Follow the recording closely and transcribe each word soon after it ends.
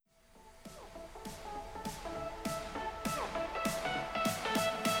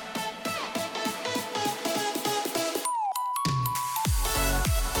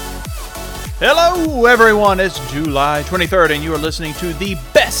Hello, everyone. It's July 23rd, and you are listening to the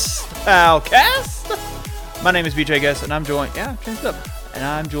Best Palcast. My name is BJ Guest, and I'm joined. Yeah, changed up. And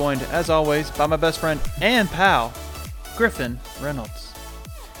I'm joined, as always, by my best friend and pal, Griffin Reynolds.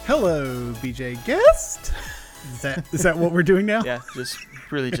 Hello, BJ Guest. Is that what we're doing now? Yeah,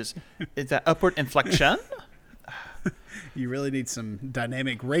 it's that upward inflection. You really need some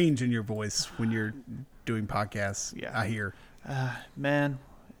dynamic range in your voice when you're doing podcasts. Yeah. I hear. Man,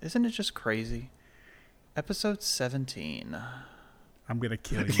 isn't it just crazy? Episode 17. I'm gonna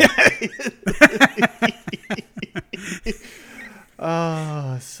kill you.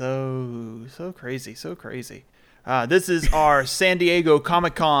 Oh, so crazy, so crazy. This is our San Diego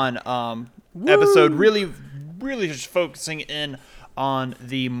Comic-Con episode, really just focusing in on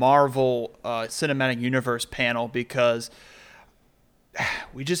the Marvel Cinematic Universe panel because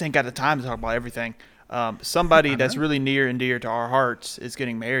we just ain't got the time to talk about everything. Somebody that's really near and dear to our hearts is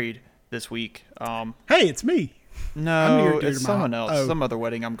getting married this week. Hey, it's me. No, it's someone else. Oh. Some other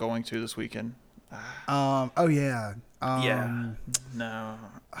wedding I'm going to this weekend. Oh yeah. Yeah. No.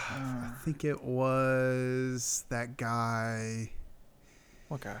 I think it was that guy.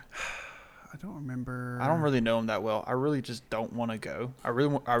 What guy? I don't remember. I don't really know him that well. I really just don't want to go. I'd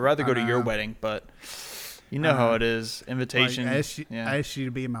rather go to your wedding, but you know how it is. Invitation. Like, I asked you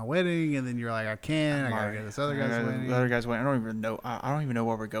to be in my wedding, and then you're like, I can't. I gotta go to this other guy's wedding. The other guy's wedding. I don't even know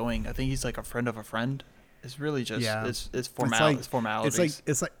where we're going. I think he's like a friend of a friend. It's really just it's formalities.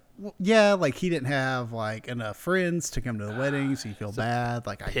 It's like well, yeah, like he didn't have like enough friends to come to the wedding, so you feel bad.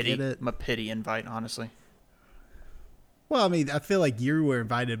 Like I get it. I'm a pity invite, honestly. Well, I mean, I feel like you were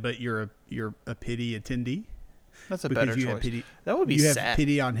invited, but you're a pity attendee. That's a better choice. That would be sad. You have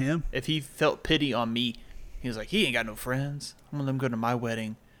pity on him. If he felt pity on me, he was like, he ain't got no friends. I'm gonna let him go to my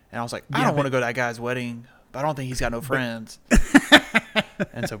wedding, and I was like, I don't want to go to that guy's wedding, but I don't think he's got no friends.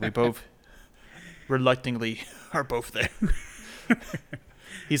 And so we both reluctantly are both there.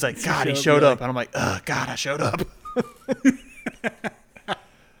 He's like, God, he showed up. And I'm like, God, I showed up.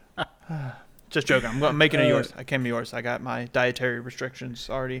 Just joking. I'm making it yours. I came to yours. I got my dietary restrictions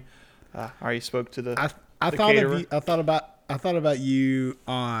already. I already spoke to the caterer. I thought about you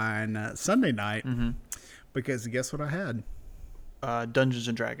on Sunday night because guess what I had? Dungeons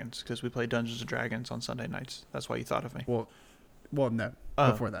and Dragons, because we play Dungeons and Dragons on Sunday nights. That's why you thought of me. Well, no.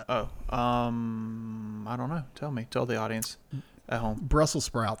 Before that. I don't know. Tell the audience at home. Brussels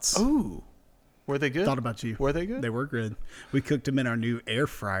sprouts. Ooh, were they good? Thought about you. Were they good? They were good. We cooked them in our new air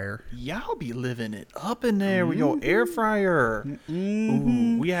fryer. Y'all be living it up in there with your air fryer.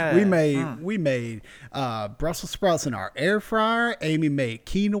 Mm-hmm. Ooh, we made Brussels sprouts in our air fryer. Amy made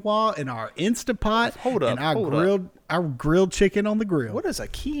quinoa in our Instapot. Hold up. And our grilled chicken on the grill. What is a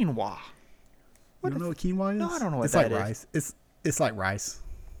quinoa? You don't know what quinoa is? No, I don't know what it's that like is. Rice. It's like rice.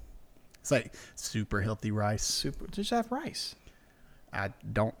 It's like super healthy rice. Just have rice. I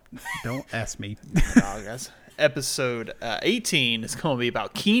don't ask me. No, guys. Episode 18 is going to be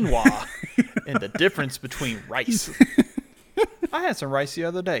about quinoa and the difference between rice. I had some rice the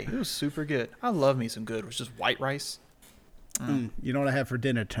other day. It was super good. I love me some good. It was just white rice. You know what I had for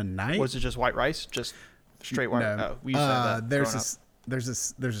dinner tonight? Was it just white rice? Just straight white? No. Oh, we used to have that. There's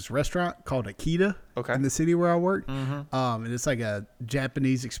this restaurant called Akita in the city where I work. And it's like a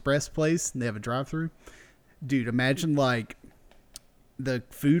Japanese express place, and they have a drive-through. Dude, imagine like the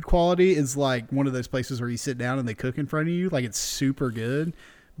food quality is like one of those places where you sit down and they cook in front of you. Like it's super good,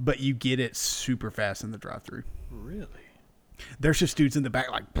 but you get it super fast in the drive-through. Really? There's just dudes in the back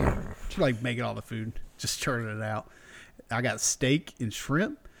like making all the food, just churning it out. I got steak and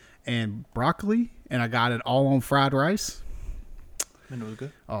shrimp and broccoli, and I got it all on fried rice. And it was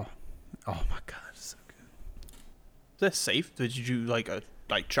good. Oh my God, it's so good. Is that safe? Did you do like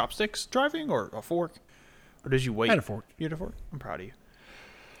chopsticks driving or a fork, or did you wait? I had a fork. You had a fork. I'm proud of you.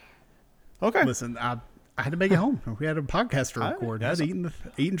 Okay. Listen, I had to make it home. We had a podcast to record. I had to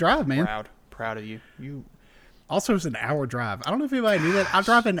eat and drive, man. Proud of you. You. Also, it's an hour drive. I don't know if anybody knew that. I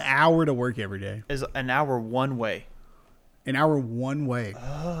drive an hour to work every day. Is an hour one way. An hour one way.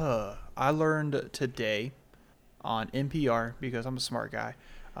 I learned today on NPR, because I'm a smart guy,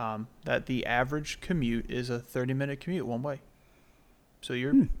 that the average commute is a 30-minute commute one way. So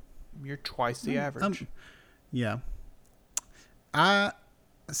you're twice the average. Yeah.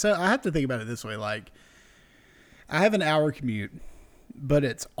 So I have to think about it this way. Like, I have an hour commute, but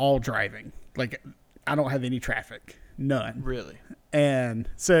it's all driving. Like, I don't have any traffic. None. Really? And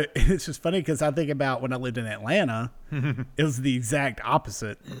so it's just funny because I think about when I lived in Atlanta, it was the exact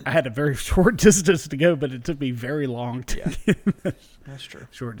opposite. I had a very short distance to go, but it took me very long to get that's true.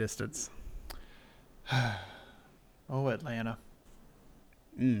 Short distance. Oh, Atlanta.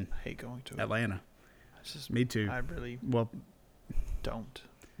 I hate going to it. Atlanta. It's just, Me too. I really Well, don't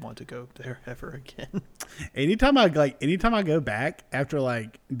want to go there ever again. anytime I go back after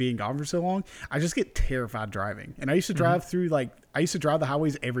like being gone for so long, I just get terrified driving. And I used to drive through the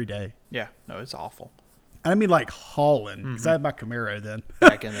highways every day. Yeah, no, it's awful. And I mean like hauling, because I had my Camaro then.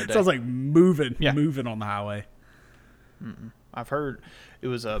 Back in the day. So I was like moving on the highway. I've heard it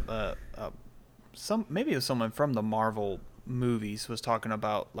was maybe it was someone from the Marvel movies was talking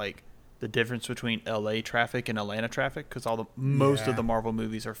about like the difference between LA traffic and Atlanta traffic, because most of the Marvel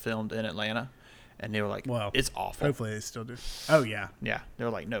movies are filmed in Atlanta, and they were like, Well, it's awful. Hopefully they still do. Oh yeah. Yeah, they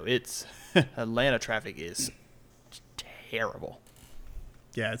were like, no, it's Atlanta traffic is terrible.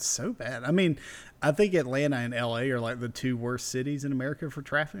 Yeah, it's so bad. I mean, I think Atlanta and LA are like the two worst cities in America for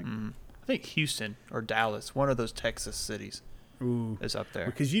traffic. I think Houston or Dallas, one of those Texas cities, Ooh. is up there.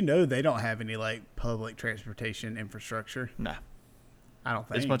 Because they don't have any like public transportation infrastructure. Nah, I don't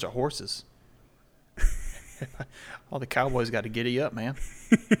think. it's a bunch of horses. All the cowboys got to giddy up, man.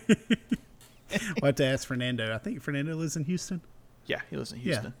 We'll have to ask Fernando. I think Fernando lives in Houston. Yeah, he lives in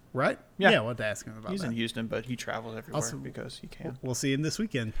Houston. Yeah, right? Yeah. We'll have to ask him about He's that. in Houston, but he travels everywhere Also, because he can. We'll see him this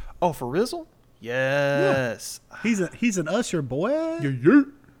weekend. Oh, for Rizzle? Yes. He's an Usher boy.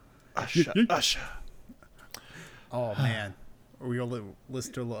 Usher, Usher. Oh man, are we gonna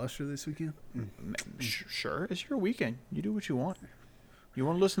listen to a little Usher this weekend? Sure, it's your weekend. You do what you want. You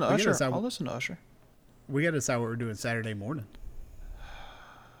want to listen to We gotta Usher? decide- I'll listen to Usher. We got to decide what we're doing Saturday morning.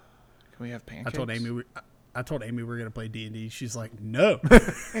 Can we have pancakes? I told Amy we were gonna play D&D. She's like, no.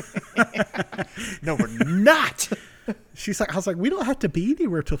 No, we're not. I was like, we don't have to be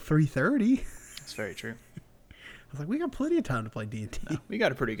anywhere till 3:30. That's very true. I was like, we got plenty of time to play D&D. No, we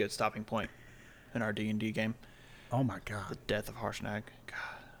got a pretty good stopping point in our D&D game. Oh my god. The death of Harshnag. God,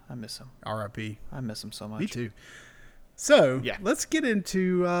 I miss him. R.I.P. I miss him so much. Me too. So Yeah. let's get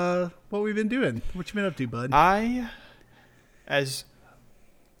into what we've been doing. What you been up to, bud? As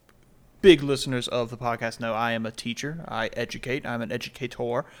big listeners of the podcast know, I am a teacher. I educate. I'm an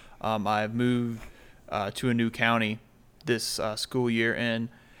educator. I've moved to a new county this school year, and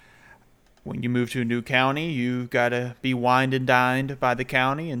when you move to a new county, you've got to be wined and dined by the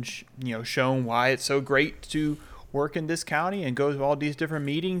county and shown why it's so great to work in this county and go to all these different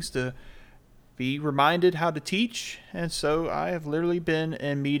meetings to be reminded how to teach. And so I have literally been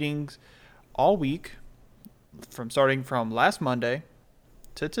in meetings all week, starting from last Monday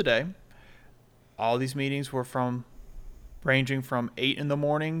to today. All these meetings were ranging from 8 in the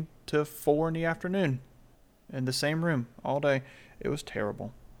morning to 4 in the afternoon in the same room all day. It was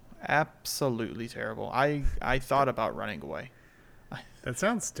terrible. Absolutely terrible. I thought about running away. That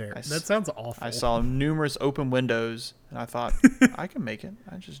sounds terrible. That sounds awful. I saw numerous open windows, and I thought, I can make it.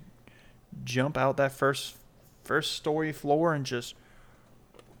 I just jump out that first story floor and just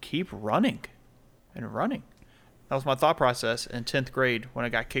keep running and running. That was my thought process in 10th grade when I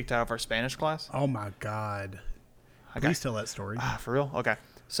got kicked out of our Spanish class. Oh my god. Please tell that story. For real? Okay.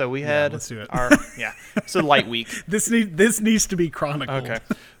 So we had let's do it. It's a light week. This needs to be chronicled. Okay.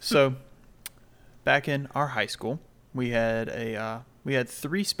 So back in our high school, we had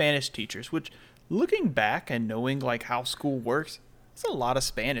 3 Spanish teachers, which looking back and knowing like how school works, it's a lot of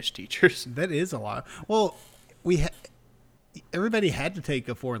Spanish teachers. That is a lot. Well, everybody had to take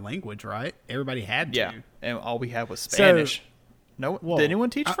a foreign language, right? Everybody had to. Yeah. And all we had was Spanish. Did anyone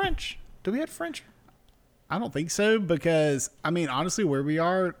teach I- French? Do we have French? I don't think so because, I mean, honestly, where we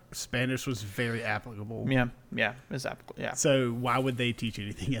are, Spanish was very applicable. Yeah, it's applicable. Yeah, So why would they teach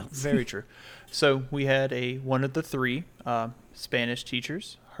anything else? very true. So we had one of the 3 Spanish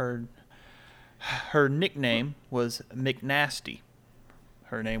teachers. Her nickname was McNasty.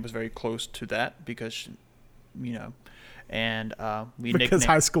 Her name was very close to that because, and we Because nicknamed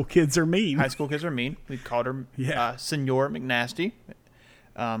high school kids are mean. high school kids are mean. We called her Yeah. Senor McNasty.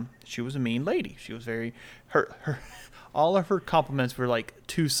 She was a mean lady. She was very all of her compliments were like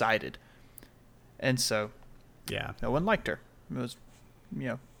 2-sided, and so Yeah. no one liked her. It was,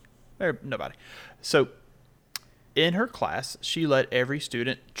 nobody. So in her class, she let every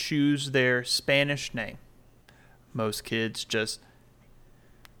student choose their Spanish name. Most kids just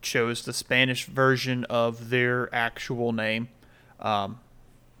chose the Spanish version of their actual name.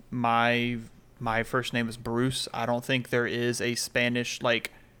 My first name is Bruce. I don't think there is a Spanish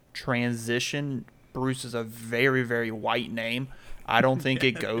transition. Bruce is a very, very white name. I don't think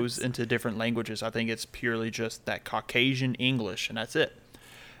it goes into different languages. I think it's purely just that Caucasian English, and that's it.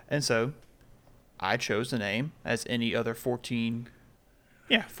 And so I chose the name as any other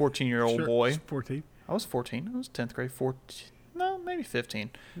 14-year-old Sure, boy. 14. I was 14. I was 10th grade. 14. No, maybe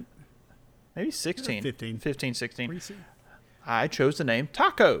 15. Maybe 16. 15. 15, 16. What do you say? I chose the name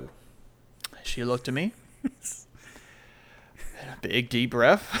Taco. She looked at me. A big deep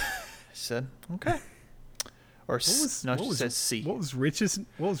breath. Said, "Okay." Or she said C. What was Rich's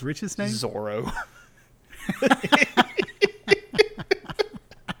name? Zorro.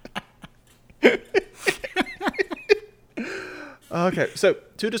 Okay, so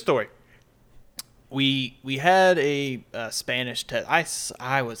to the story. We had a Spanish test.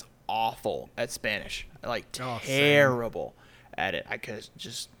 I was awful at Spanish, like terrible at it. I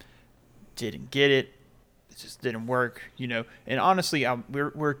just didn't get it. It just didn't work, And honestly,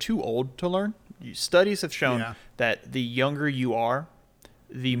 we're too old to learn. Studies have shown that the younger you are,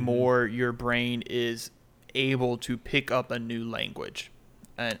 the more your brain is able to pick up a new language.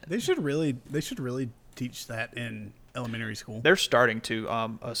 And they should really teach that in elementary school. They're starting to.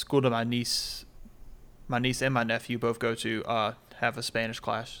 A school that my niece and my nephew both go to have a Spanish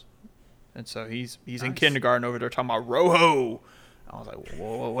class, and so he's in kindergarten over there talking about Rojo. I was like,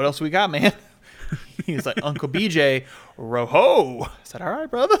 whoa, what else we got, man? He's like, Uncle BJ, Rojo. I said, all right,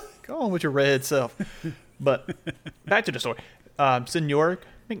 brother, go on with your redhead self. But back to the story. Senor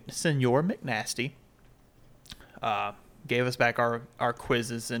McNasty gave us back our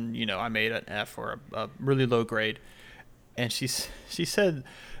quizzes, and I made an F or a really low grade. And she said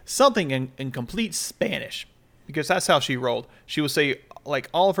something in complete Spanish, because that's how she rolled. She would say like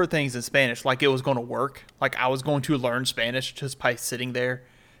all of her things in Spanish, like it was going to work, like I was going to learn Spanish just by sitting there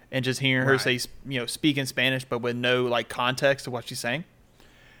and just hearing her say, speak in Spanish, but with no like context of what she's saying.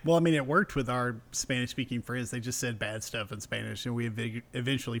 Well, I mean, it worked with our Spanish-speaking friends. They just said bad stuff in Spanish, and we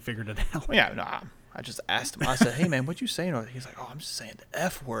eventually figured it out. Well, yeah, no, I just asked him. I said, "Hey, man, what you saying?" He's like, "Oh, I'm just saying the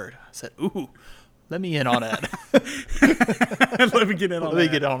F word." I said, "Ooh, let me in on that." Let me get in on that. Let me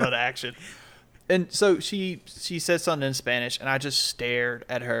get on that action. And so she said something in Spanish, and I just stared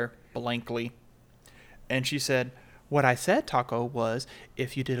at her blankly. And she said, "What I said, Taco, was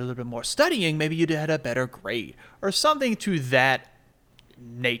if you did a little bit more studying, maybe you'd had a better grade," or something to that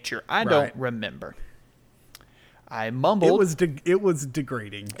nature. I don't remember. I mumbled. It was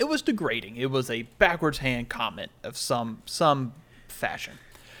degrading. It was degrading. It was a backwards hand comment of some fashion.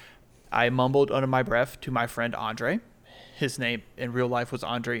 I mumbled under my breath to my friend Andre. His name in real life was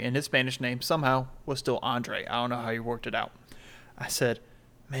Andre, and his Spanish name somehow was still Andre. I don't know how he worked it out. I said,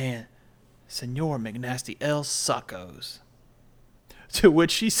 "Man, Senor McNasty El Sacos." To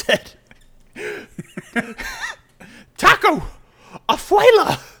which she said, "Taco,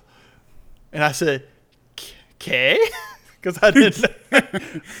 afuela." And I said, "¿Qué?" Because I didn't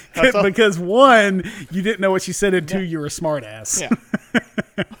know. Because one, you didn't know what she said, and two, you were a smart ass. Yeah.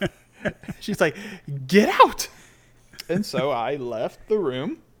 She's like, "Get out." And so I left the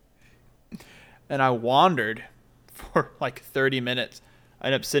room, and I wandered for like 30 minutes. I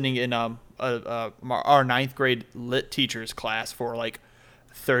ended up sitting in our ninth grade lit teacher's class for like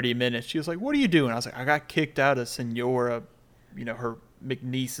 30 minutes. She was like, "What are you doing?" I was like, "I got kicked out of Senora, her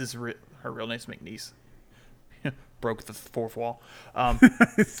McNiece's, her real name's McNiece." Broke the fourth wall.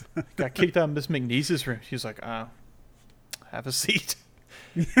 Got kicked out of Miss McNiece's room. She was like, "Have a seat."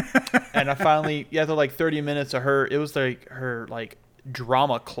 And I finally, after like 30 minutes of her, it was like her like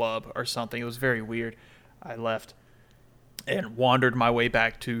drama club or something. It was very weird. I left and wandered my way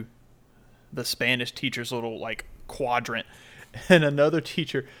back to the Spanish teacher's little like quadrant. And another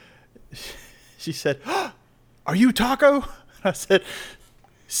teacher, she said, "Are you Taco?" I said,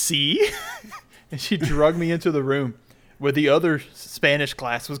 "See?" And she dragged me into the room where the other Spanish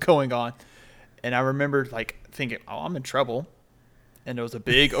class was going on. And I remember like thinking, "Oh, I'm in trouble." And there was a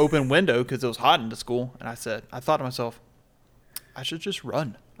big open window because it was hot in the school. And I thought to myself, I should just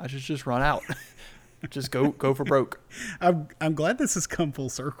run. I should just run out. Just go for broke. I'm glad this has come full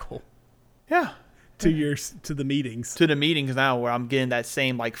circle. Yeah. To the meetings. To the meetings now where I'm getting that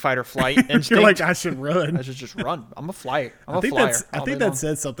same like fight or flight instinct. You're like, I should run. I should just run. I'm a flyer. I think that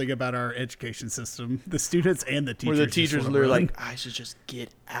says something about our education system. The students and the teachers. Where the teachers are like, I should just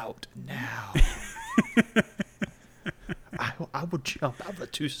get out now. I will jump out of a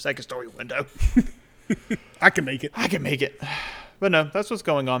 2-second story window. I can make it. But no, that's what's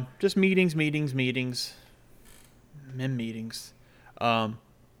going on. Just meetings. I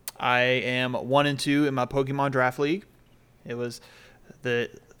am 1-2 in my Pokemon Draft League. It was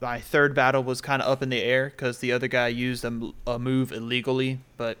my third battle was kind of up in the air because the other guy used a move illegally,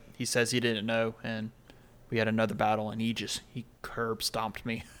 but he says he didn't know, and we had another battle, and he curb stomped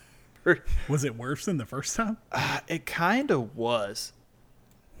me. Was it worse than the first time? It kind of was,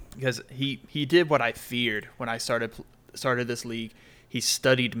 because he did what I feared when I started this league. He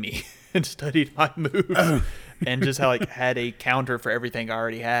studied me and studied my moves, and just had a counter for everything I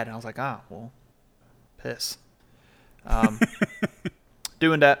already had. And I was like, well, piss.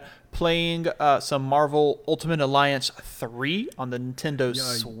 Doing that, playing some Marvel Ultimate Alliance 3 on the Nintendo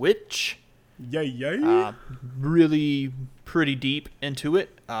Switch. Yay. Really pretty deep into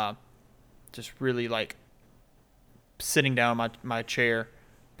it. Just really like sitting down in my chair,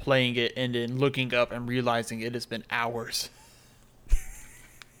 playing it, and then looking up and realizing it has been hours.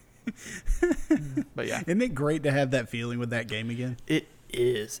 But yeah. Isn't it great to have that feeling with that game again? It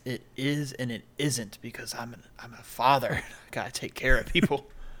is, and it isn't, because I'm a father. I gotta take care of people.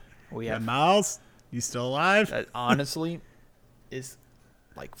 We have Miles, you still alive? That honestly is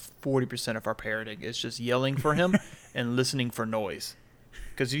like 40% of our parenting. It's just yelling for him and listening for noise.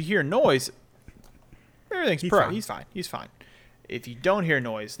 Because if you hear noise, everything's He's fine. If you don't hear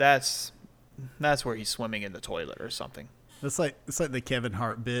noise, that's where he's swimming in the toilet or something. It's like the Kevin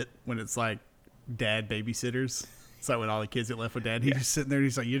Hart bit when it's like dad babysitters. It's like when all the kids get left with dad. He's just sitting there.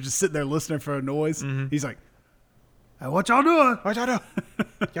 He's like, you're just sitting there listening for a noise. Mm-hmm. He's like, hey, what y'all doing? What y'all doing?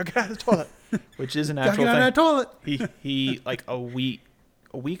 Y'all get out of the toilet. Which is an actual thing. Y'all get out of the toilet. He like a week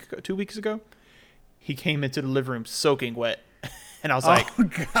ago, 2 weeks ago, he came into the living room soaking wet. And I was like,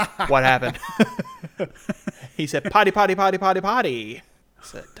 what happened? He said, potty, potty, potty, potty, potty. I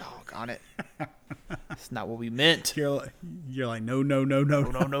said, doggone it. That's not what we meant. You're like, no.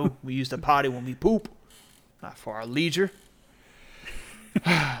 No. We use the potty when we poop, not for our leisure.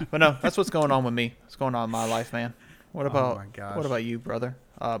 But no, that's what's going on with me. What's going on in my life, man? What about you, brother?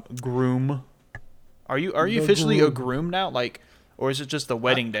 Groom. Are you officially a groom now? Like, or is it just the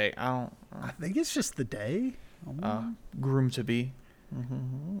wedding day? I think it's just the day. Groom to be.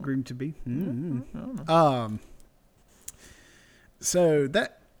 Mm-hmm. Groom to be. Mm-hmm. So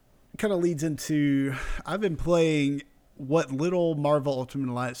that kind of leads into, I've been playing what little Marvel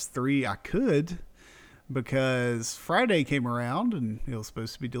Ultimate Alliance 3 I could, because Friday came around and it was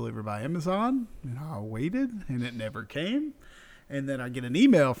supposed to be delivered by Amazon, and I waited and it never came. And then I get an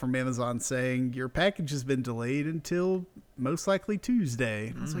email from Amazon saying your package has been delayed until most likely Tuesday.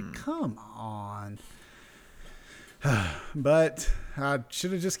 And I was like, come on. But I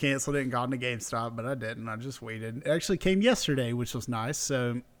should have just canceled it and gone to GameStop, but I didn't. I just waited. It actually came yesterday, which was nice.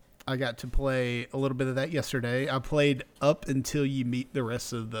 So I got to play a little bit of that yesterday. I played up until you meet the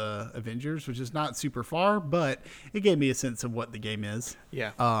rest of the Avengers, which is not super far, but it gave me a sense of what the game is.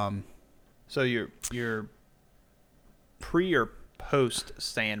 Yeah. So you're pre or post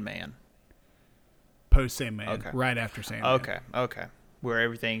Sandman? Post Sandman. Okay. Right after Sandman. Okay. Where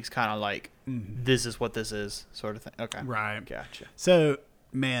everything's kind of like, this is what this is, sort of thing. Okay. Right. Gotcha. So,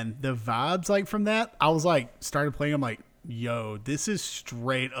 man, the vibes like from that, I was like, started playing, I'm like, yo, this is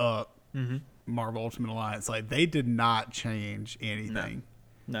straight up Marvel Ultimate Alliance. Like, they did not change anything.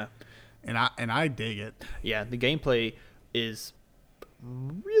 No. And I dig it. Yeah, the gameplay is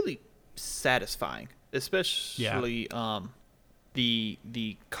really satisfying, especially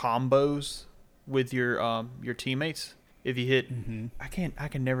the combos with your teammates. If you hit, I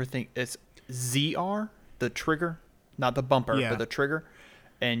can never think, it's ZR, the trigger, not the bumper, but the trigger,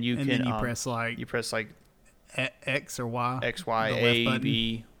 and then you press like X or Y, X, Y, A,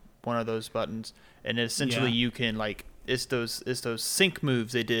 B, one of those buttons, and essentially you can like it's those sync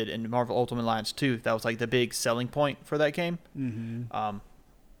moves they did in Marvel Ultimate Alliance 2. That was like the big selling point for that game. And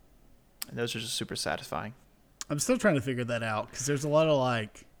those are just super satisfying. I'm still trying to figure that out because there's a lot of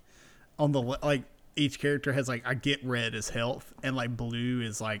like on the like. Each character has like, I get red as health, and like blue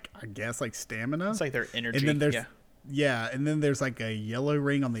is like, I guess like stamina. It's like their energy. And then there's and then there's like a yellow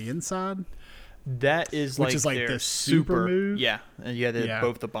ring on the inside. That is which like is like the super move. Yeah, and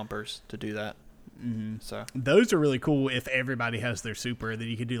both the bumpers to do that. So those are really cool. If everybody has their super, then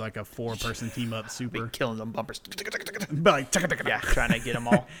you could do like a 4-person team up super, killing them bumpers. Like, trying to get them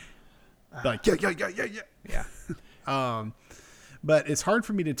all. Like yeah. But it's hard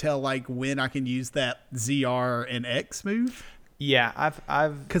for me to tell like when I can use that ZR and X move. Yeah,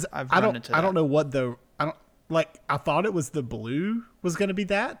 I've because I don't know what I thought it was the blue was going to be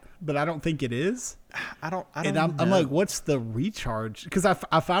that, but I don't think it is. I don't and know. I'm like, what's the recharge? Because I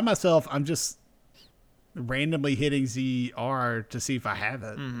find myself, I'm just randomly hitting ZR to see if I have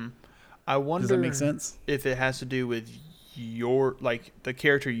it. I wonder. Does that make sense? If it has to do with your like the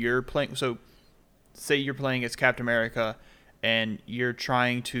character you're playing. So, say you're playing as Captain America, and you're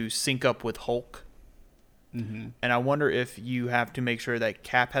trying to sync up with Hulk. And I wonder if you have to make sure that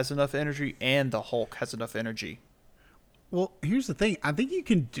Cap has enough energy and the Hulk has enough energy. Well, here's the thing. I think you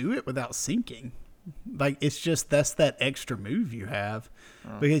can do it without syncing. Like, it's just that's that extra move you have.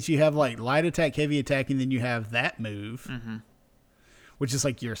 Because you have, like, light attack, heavy attack, and then you have that move. Which is,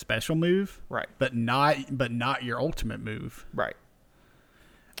 like, your special move. Right. But not your ultimate move. Right.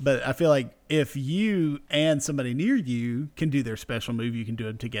 But I feel like if you and somebody near you can do their special move, you can do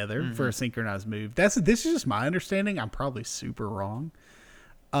it together for a synchronized move. This is just my understanding. I'm probably super wrong.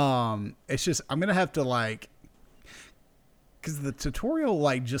 It's just I'm gonna have to like, because the tutorial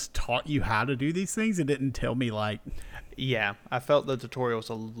like just taught you how to do these things. It didn't tell me like. Yeah, I felt the tutorial was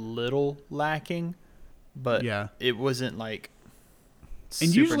a little lacking, but Yeah. it wasn't like. And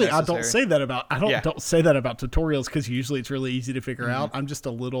super usually I don't necessary. say that about don't say that about tutorials because usually it's really easy to figure Mm-hmm. out. I'm just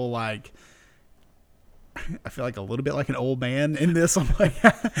a little like. I feel like a little bit like an old man in this. I'm like,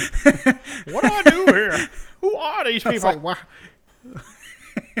 What do I do here? Who are these it's people? like wow,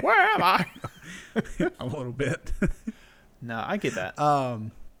 Where am I? a little bit. No, I get that.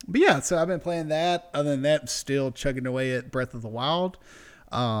 But yeah, so I've been playing that. Other than that, still chugging away at Breath of the Wild.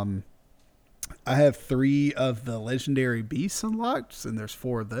 I have 3 of the legendary beasts unlocked, and there's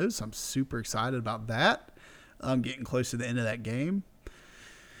 4 of those. So I'm super excited about that. I'm getting close to the end of that game.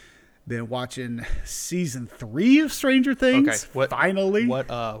 Been watching season 3 of Stranger Things. Okay, Finally.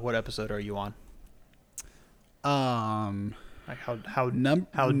 What episode are you on? Like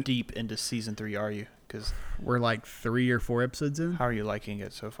how deep into season 3 are you? Because We're like 3 or 4 episodes in. how are you liking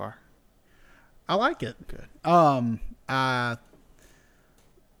it so far? I like it. Good. I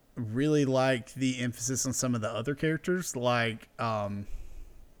really like the emphasis on some of the other characters, like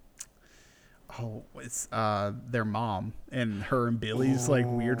it's their mom and her and Billy's like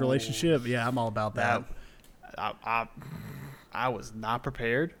weird relationship. Yeah, I'm all about that. I was not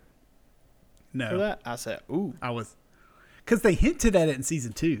prepared for No, that. I said, "Ooh, I was because they hinted at it in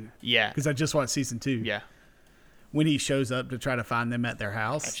season 2. yeah, Because I just watched season 2. yeah." When he shows up to try to find them at their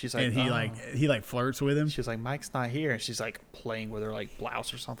house, And she's like, and he "Oh." like flirts with him. She's like, "Mike's not here," and she's like playing with her like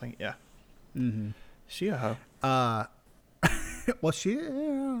blouse or something. Yeah. Mm-hmm. She a hoe. Well, she.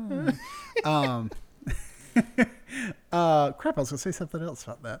 Crap! I was gonna say something else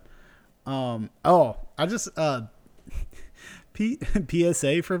about that. I just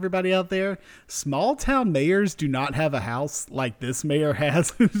PSA for everybody out there: small town mayors do not have a house like this mayor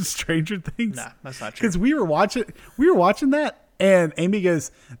has in Stranger Things. Nah, that's not true. Because we were watching that, and Amy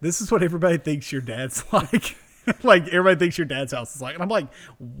goes, "This is what everybody thinks your dad's like." Like everybody thinks your dad's house is like, and I'm like,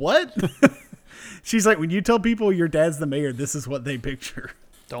 "What?" She's like, "When you tell people your dad's the mayor, this is what they picture."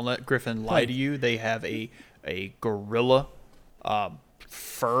 Don't let Griffin lie to you. They have a gorilla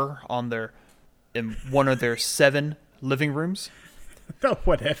fur on in one of their 7 living rooms. No,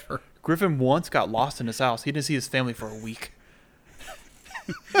 whatever. Griffin once got lost in his house. He didn't see his family for a week.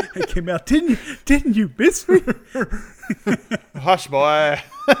 It came out. Didn't you miss me? Hush, boy.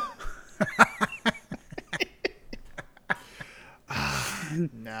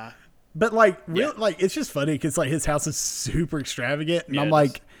 Nah. But like, Yeah. like it's just funny because like his house is super extravagant, and Yeah, I'm it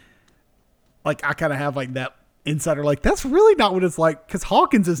like I kind of have like that insider, like that's really not what it's like because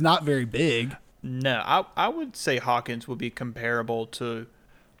Hawkins is not very big. No, I would say Hawkins would be comparable to,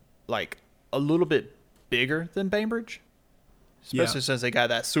 like, a little bit bigger than Bainbridge. Especially Yeah. since they got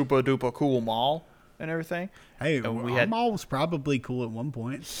that super duper cool mall and everything. Hey, And we our had- mall was probably cool at one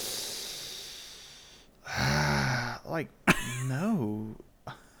point. Like, no.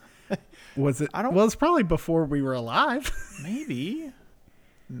 Was it? I don't- Well, it's probably before we were alive.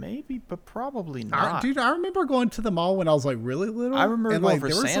 Maybe, but probably not. Dude, I remember going to the mall when I was like really little. I remember and, going like, for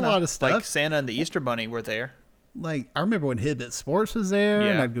there was Santa. a lot of stuff. Like Santa and the Easter Bunny were there. Like I remember when Hibbett Sports was there,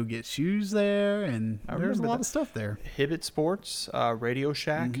 and Yeah. I'd go get shoes there, and there was a remember lot that. of stuff there. Hibbett Sports, Radio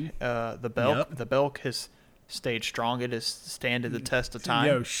Shack, the Belk. Yep. The Belk has stayed strong. It has standed the test of time.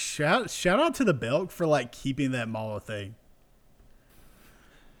 Yo, shout out to the Belk for like keeping that mall a thing,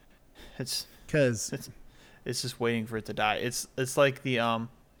 It's because it's just waiting for it to die. It's like the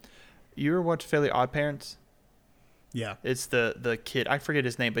you ever watch Fairly Odd Parents? yeah. It's the kid, I forget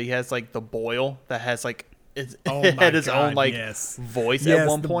his name, but he has like the boil that has like it Oh my had his God, own like yes. voice Yes, at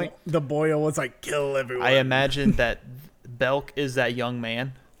one the point. the Boyle was like kill everyone. I imagine that Belk is that young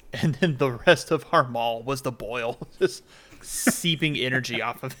man, and then the rest of our mall was the boil, just seeping energy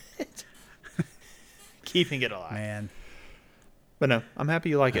off of it, keeping it alive. Man, But no, I'm happy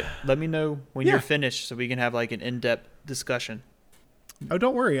you like it. Let me know when Yeah. you're finished so we can have like an in-depth discussion. oh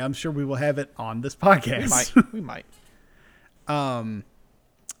don't worry, I'm sure we will have it on this podcast. We might.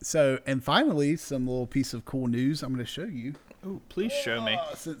 So, and finally, some little piece of cool news I'm going to show you. Ooh, please show me.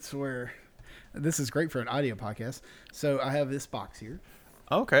 Since this is great for an audio podcast. So I have this box here,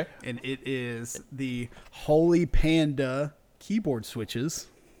 Okay. and it is the Holy Panda keyboard switches.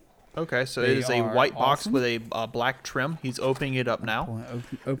 Okay, so They it is a are white box awesome. with a black trim. He's opening it up now.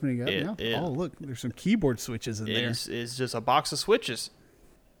 Opening up It- now. it- Oh, look, there's some keyboard switches in It there. is just a box of switches.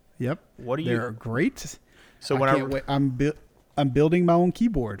 Yep. What do you- They're great. So I when can't wait. I'm building my own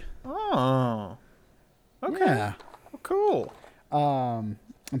keyboard. Oh. Okay. Yeah. Cool. I'm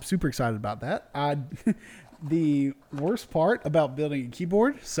super excited about that. The worst part about building a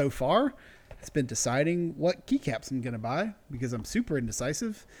keyboard so far has been deciding what keycaps I'm going to buy because I'm super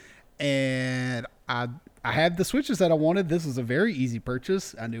indecisive. And I had the switches that I wanted. This was a very easy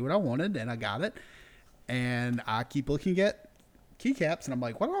purchase. I knew what I wanted and I got it. And I keep looking at keycaps and I'm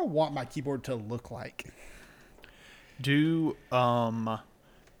like, what do I want my keyboard to look like? Do a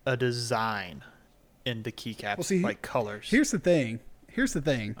design in the keycaps, Well, see, like colors. Here's the thing.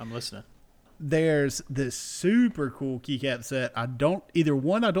 I'm listening. There's this super cool keycap set. I don't think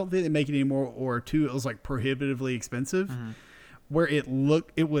they make it anymore, or two, it was like prohibitively expensive. Where it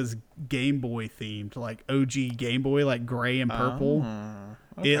was Game Boy themed, like OG Game Boy, like gray and purple.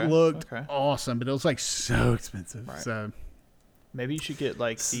 Okay, it looked awesome, but it was like so expensive. Right. So Maybe you should get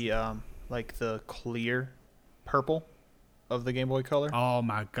like the clear purple of the Game Boy Color. oh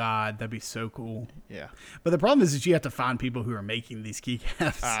my god, that'd be so cool. Yeah. But the problem is that you have to find people who are making these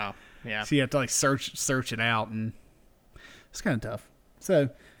keycaps. Oh, yeah. So you have to like search it out, and it's kind of tough. So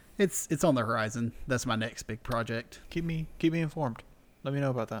it's on the horizon. That's my next big project. Keep me informed. Let me know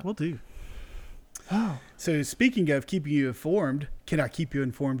about that. We'll do. Oh. So speaking of keeping you informed, can I keep you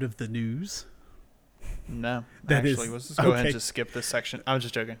informed of the news? No. That Actually, is- let's just go ahead and okay. just skip this section. I was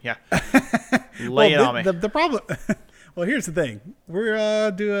just joking. Yeah. Lay it on me. The problem. Well, here's the thing.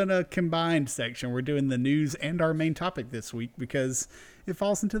 We're doing a combined section. We're doing the news and our main topic this week because it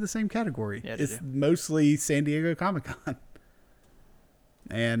falls into the same category. Yeah, it's mostly San Diego Comic-Con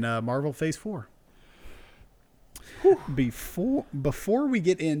and Marvel Phase 4. Before we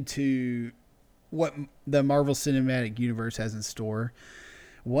get into what the Marvel Cinematic Universe has in store,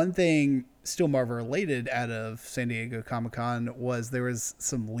 one thing still Marvel related out of San Diego Comic-Con was there was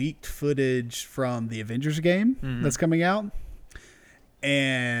some leaked footage from the Avengers game that's coming out.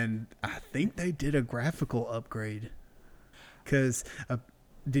 And I think they did a graphical upgrade. Because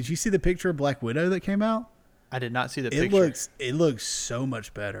did you see the picture of Black Widow that came out? I did not see the picture. It looks so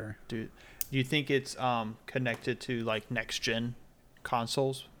much better. Dude, do you think it's connected to like next gen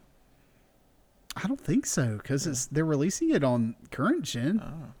consoles? I don't think so because they're releasing it on current gen.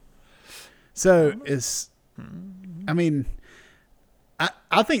 So I mean,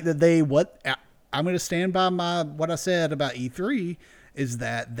 I think that I'm going to stand by what I said about E3 is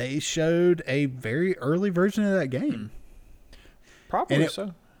that they showed a very early version of that game. Probably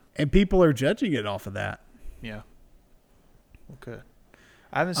so. And people are judging it off of that. Yeah. Well, good.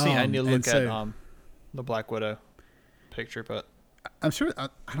 I haven't seen. I need to look at the Black Widow picture, but I'm sure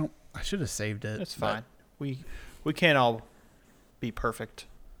I should have saved it. it's fine. We can't all be perfect.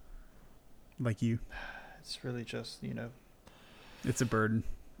 Like you. It's really just It's a burden.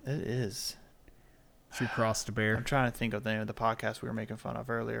 it is. It's your cross to bear. I'm trying to think of the name of the podcast we were making fun of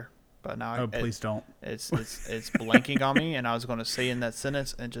earlier, but now Please don't. It's blanking on me, and I was going to say in that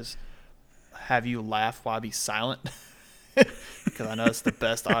sentence and just have you laugh while I be silent because I know it's the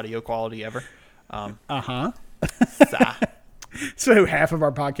best audio quality ever. So half of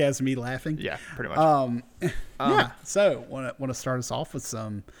our podcast is me laughing. Yeah, pretty much. Yeah. So want to start us off with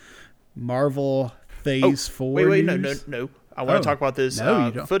some Marvel Phase 4 Wait, news? no. I want to talk about this you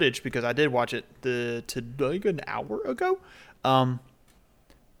don't. footage because I did watch it like an hour ago.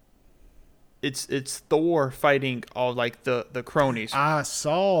 It's Thor fighting all like the cronies. I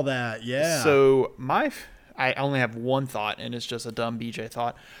saw that. Yeah. So I only have one thought, and it's just a dumb BJ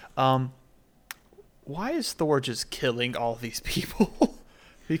thought. Why is Thor just killing all these people?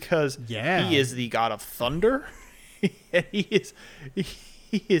 Because he is the god of thunder, and he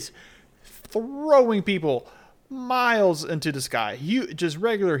is throwing people miles into the sky. Just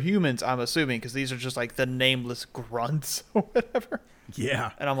regular humans, I'm assuming, because these are just like the nameless grunts or whatever.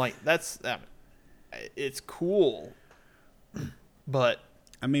 Yeah. And I'm like, it's cool, but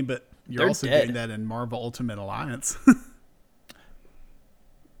I mean, but you're they're also dead. doing that in Marvel Ultimate Alliance.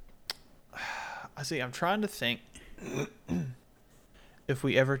 I see. I'm trying to think if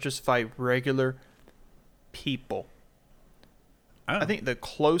we ever just fight regular people. Oh. I think the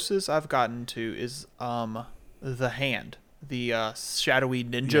closest I've gotten to is the Hand, the shadowy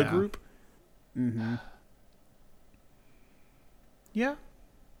ninja group. Mm-hmm. Yeah,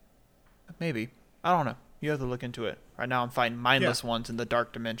 maybe. I don't know. You have to look into it. Right now, I'm fighting mindless ones in the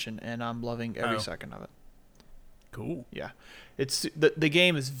dark dimension, and I'm loving every second of it. Cool. Yeah, it's the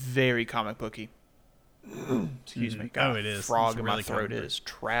game is very comic booky. Excuse me. Got it is. Frog It's in really my throat. comic It is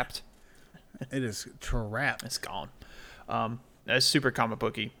trapped. It is trapped. It's gone. It's super comic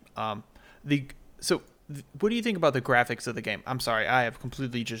booky. The what do you think about the graphics of the game? I'm sorry, I have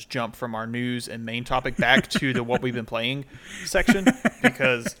completely just jumped from our news and main topic back to the what we've been playing section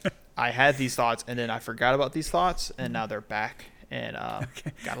because I had these thoughts and then I forgot about these thoughts and now they're back and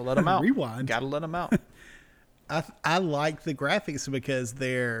gotta let them out. Rewind. Gotta let them out. I like the graphics because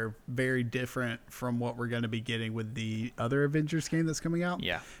they're very different from what we're going to be getting with the other Avengers game that's coming out.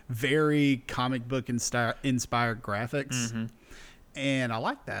 Yeah. Very comic book inspired graphics. Mm-hmm. And I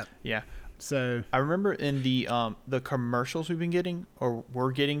like that. Yeah. So I remember in the commercials we've been getting or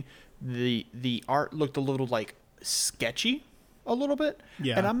we're getting, the art looked a little like sketchy a little bit.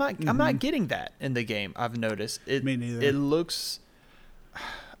 Yeah. And I'm not getting that in the game. I've noticed. Me neither. It looks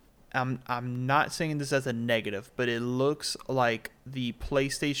I'm not saying this as a negative, but it looks like the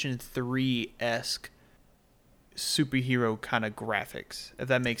PlayStation 3-esque superhero kind of graphics, if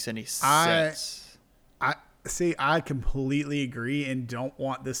that makes any sense. I completely agree and don't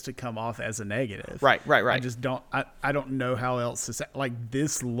want this to come off as a negative. Right. I just don't I don't know how else to say, like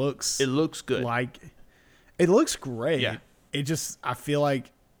this looks It looks good. like it looks great. Yeah. It just I feel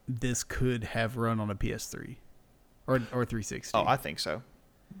like this could have run on a PS3 or 360. Oh, I think so.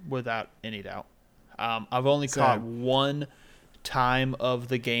 Without any doubt. I've only caught one time of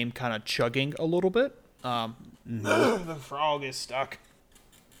the game kind of chugging a little bit. The frog is stuck.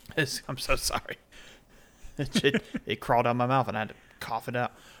 I'm so sorry. It crawled out my mouth and I had to cough it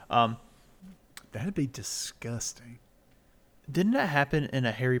out. That'd be disgusting. Didn't that happen in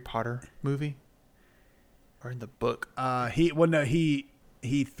a Harry Potter movie? Or in the book?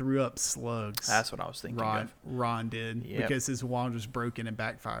 He threw up slugs. That's what I was thinking of. Ron did because his wand was broken and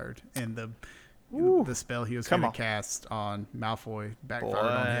backfired, and the spell he was going to cast on Malfoy backfired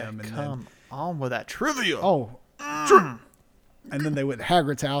on him. And come on with that trivia. And then they went to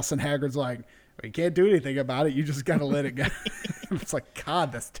Hagrid's house, and Hagrid's like, well, "You can't do anything about it. You just got to let it go." It's like,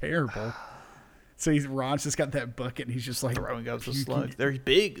 God, that's terrible. So Ron's just got that bucket, and he's just like throwing up the slugs. They're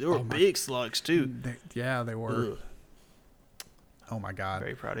big. They were big slugs too. They were. Ugh. Oh my God!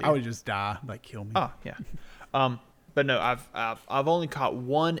 Very proud of you. I would just die, like kill me. Oh yeah, but no, I've only caught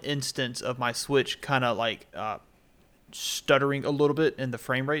one instance of my Switch kind of like stuttering a little bit in the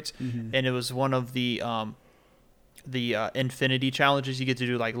frame rates, and it was one of the Infinity challenges. You get to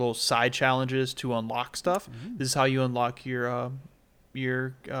do like little side challenges to unlock stuff. This is how you unlock your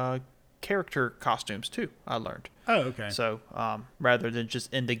character costumes too. I learned. Oh, okay. So rather than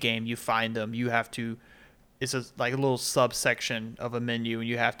just in the game, you find them. You have to. It's like a little subsection of a menu, and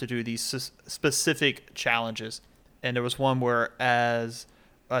you have to do these specific challenges. And there was one where, as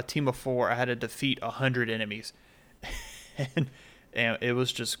a team of 4, I had to defeat 100 enemies, and it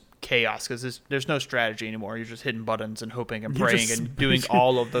was just chaos because there's no strategy anymore. You're just hitting buttons and hoping and praying and doing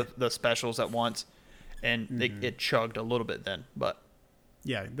all of the specials at once, and it chugged a little bit then. But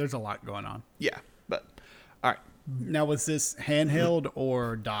yeah, there's a lot going on. Yeah, but all right. Now, was this handheld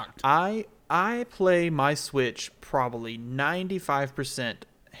or docked? I play my Switch probably 95%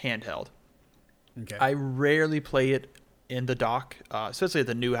 handheld. Okay. I rarely play it in the dock, especially at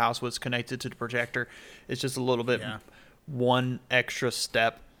the new house was connected to the projector. It's just a little bit one extra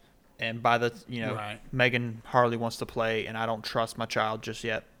step. And by the, right. Megan hardly wants to play, and I don't trust my child just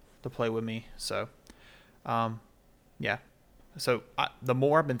yet to play with me. So, yeah. So the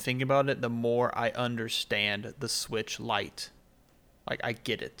more I've been thinking about it, the more I understand the Switch Lite. Like, I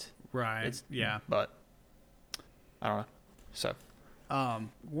get it. Right. But I don't know. So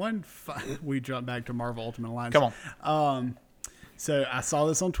we jump back to Marvel Ultimate Alliance. Come on. So I saw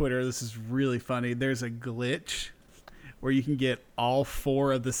this on Twitter. This is really funny. There's a glitch where you can get all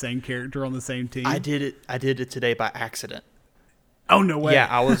 4 of the same character on the same team. I did it today by accident. Oh, no way. Yeah,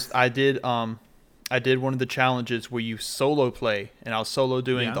 I did one of the challenges where you solo play, and I was solo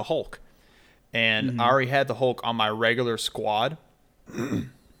doing the Hulk. And I already had the Hulk on my regular squad.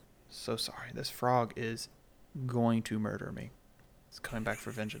 So sorry. This frog is going to murder me. It's coming back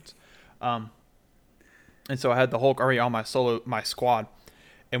for vengeance. And so I had the Hulk already on my squad.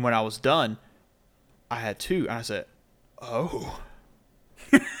 And when I was done, I had 2. And I said, oh.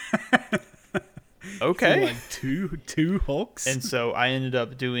 Okay. Like two Hulks? And so I ended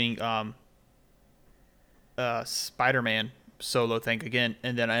up doing Spider-Man solo thing again.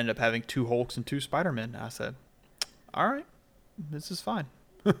 And then I ended up having 2 Hulks and 2 Spider-Men. I said, all right, this is fine.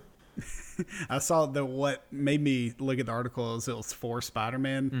 I saw what made me look at the article is it was 4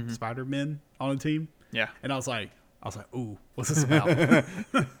 Spider-Men on a team. Yeah. And I was like, ooh, what's this about?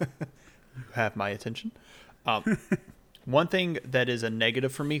 You have my attention. One thing that is a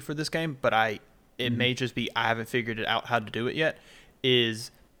negative for me for this game, but it may just be I haven't figured it out how to do it yet, is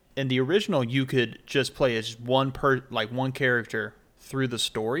in the original you could just play as one character through the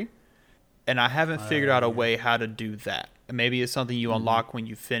story. and I haven't figured out a way how to do that. Maybe it's something you unlock when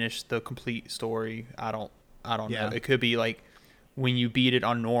you finish the complete story. I don't know. It could be like when you beat it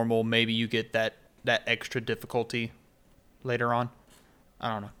on normal, maybe you get that extra difficulty later on. I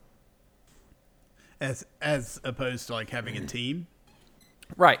don't know. As opposed to like having a team.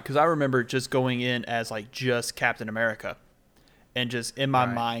 Right, because I remember just going in as like just Captain America, and just in my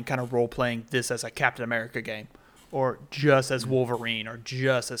mind kind of role playing this as a Captain America game, or just as Wolverine, or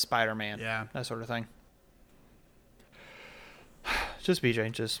just as Spider-Man. Yeah, that sort of thing. Just BJ,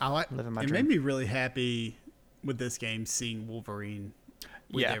 just living my dream. It made me really happy with this game seeing Wolverine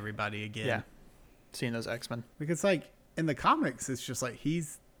with everybody again. Yeah, seeing those X-Men, because like in the comics, it's just like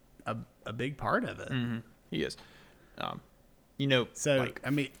he's a big part of it. Mm-hmm. He is. So like, I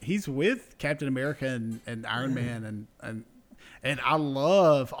mean, he's with Captain America and Iron Man and I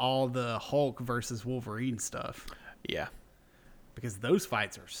love all the Hulk versus Wolverine stuff. Yeah, because those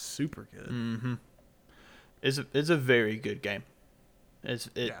fights are super good. Mm-hmm. It's a very good game. There's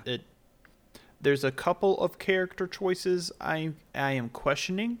a couple of character choices I am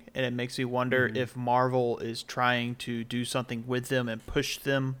questioning, and it makes me wonder if Marvel is trying to do something with them and push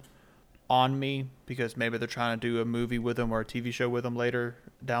them on me, because maybe they're trying to do a movie with them or a TV show with them later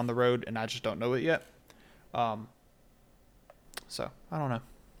down the road, and I just don't know it yet. So I don't know.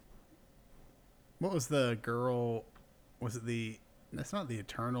 What was the girl? Was it that's not the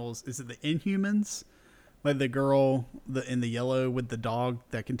Eternals. Is it the Inhumans? Like the girl in the yellow with the dog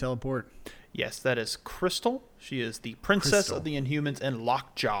that can teleport? Yes, that is Crystal. She is the princess of the Inhumans and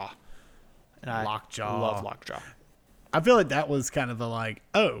Lockjaw. And Lockjaw. I love Lockjaw. I feel like that was kind of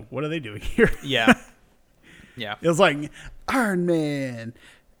oh, what are they doing here? Yeah. Yeah. It was like Iron Man,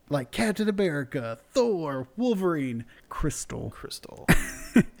 like Captain America, Thor, Wolverine, Crystal.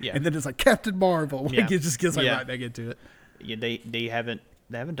 Yeah. And then it's like Captain Marvel. Like it just gets right back into it. Yeah, they haven't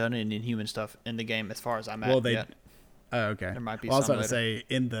done any Inhuman stuff in the game as far as I'm at yet. Oh, okay. There might be I was some about to say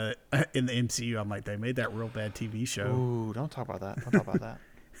in the MCU, I'm like, they made that real bad TV show. Ooh, don't talk about that.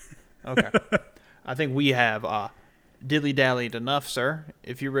 Okay. I think we have dilly-dallied enough, sir.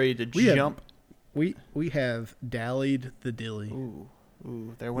 If you're ready to jump. We have dallied the dilly. Ooh,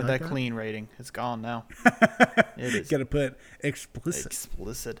 there went that clean rating. It's gone now. It is. Gotta put explicit.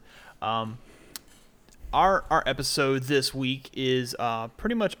 Explicit. Our episode this week is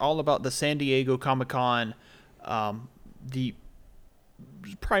pretty much all about the San Diego Comic-Con,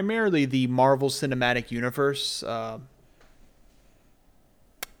 primarily the Marvel Cinematic Universe.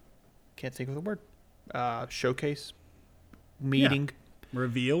 Can't think of the word. Showcase, meeting,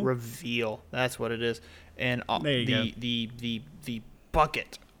 reveal. That's what it is. And the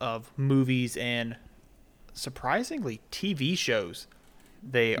bucket of movies and surprisingly TV shows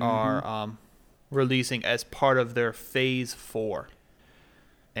they are releasing as part of their Phase 4.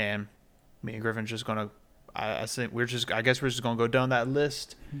 And me and Griffin's just gonna. I guess we're just gonna go down that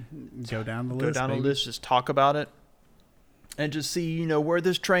list. Go down the list. Just talk about it, and just see where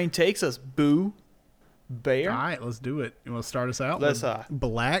this train takes us. Boo, bear. All right, let's do it. You want to start us out? Let's with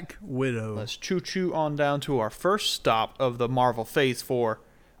Black Widow. Let's choo on down to our first stop of the Marvel Phase 4.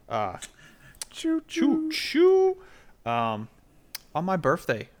 Choo. On my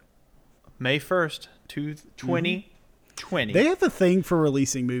birthday, May 1st, 2020. They have a thing for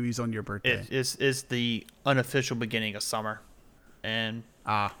releasing movies on your birthday. It's the unofficial beginning of summer, and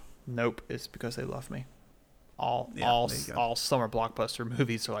nope, it's because they love me. All summer blockbuster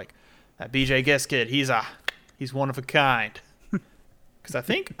movies are like that. BJ Giskid, he's one of a kind. Because I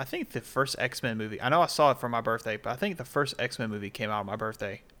think the first X-Men movie, I know I saw it for my birthday, but I think the first X-Men movie came out on my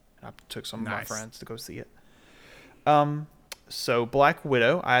birthday. I took some of my friends to go see it. So Black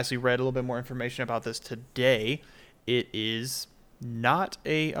Widow, I actually read a little bit more information about this today. It is not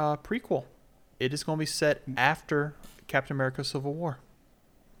a prequel. It is going to be set after Captain America: Civil War.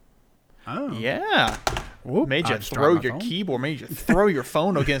 Oh. Yeah. Whoop, made you throw your keyboard. Made you throw your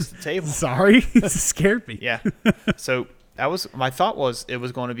phone against the table. Sorry. It scared me. Yeah. So that was my thought. Was it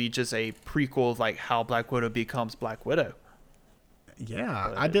was going to be just a prequel of like how Black Widow becomes Black Widow. Yeah,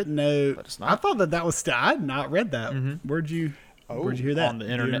 but I didn't know. But it's not. I thought that was. I had not read that. Mm-hmm. Where'd you hear that? On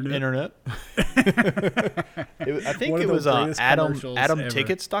the internet. I think it was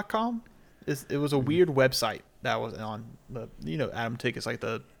AdamTickets.com. It was a weird website that was on the Adam Tickets, like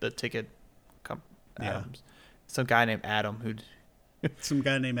the ticket. Adams. Some guy named Adam Some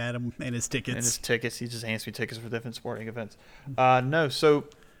guy named Adam and his tickets. He just hands me tickets for different sporting events. So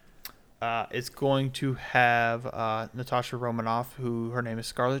it's going to have Natasha Romanoff, who her name is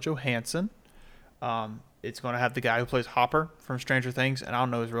Scarlett Johansson. It's going to have the guy who plays Hopper from Stranger Things, and I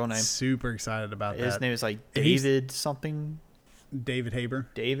don't know his real name. Super excited about that. His name is like David something. David Haber.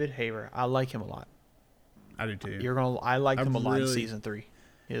 David Haber. I like him a lot. I do too. I liked him a lot in really- season 3.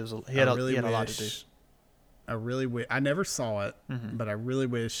 He had a lot to do. I really wish. I never saw it, Mm-hmm. but I really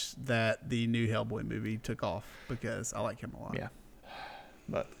wish that the new Hellboy movie took off because I like him a lot. Yeah.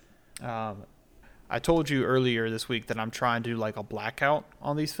 But I told you earlier this week that I'm trying to do like a blackout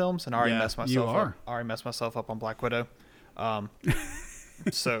on these films, and I already Yeah, messed myself you up. are. I already messed myself up on Black Widow.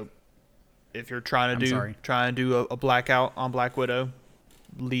 So if you're trying to do a blackout on Black Widow,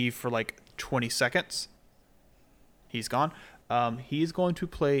 leave for like 20 seconds. He's gone. He's going to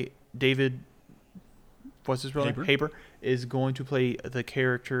play David. What's his real name? Haber is going to play the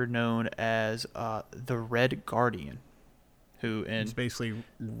character known as the Red Guardian, who in It's basically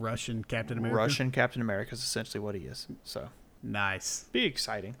Russian Captain America. Russian Captain America is essentially what he is. So Nice. be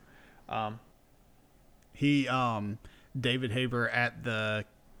exciting. He David Haber at the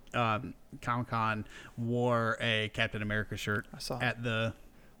Comic-Con wore a Captain America shirt. I saw at the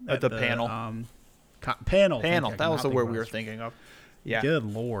panel. Panel. Panel. Thank you. That was the Not word we were Rush. thinking of. Yeah. Good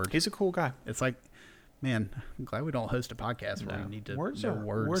Lord. He's a cool guy. It's like, man, I'm glad we don't host a podcast where No. we need to words know are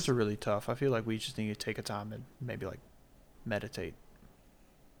words. words are really tough. I feel like we just need to take a time and maybe like meditate.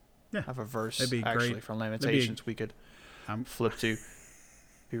 Yeah. Have a verse That'd be actually great. from Lamentations we could I'm- flip to.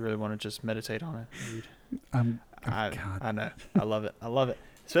 If you really want to just meditate on it. God. I know. I love it. I love it.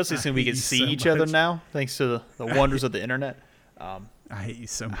 Especially I since we hate can you see so each other much. now, thanks to the wonders of the internet. I hate you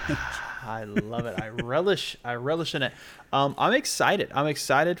so much. I love it. I relish in it. I'm excited. I'm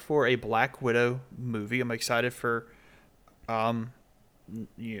excited for a Black Widow movie. I'm excited for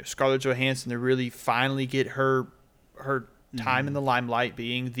Scarlett Johansson to really finally get her time in the limelight,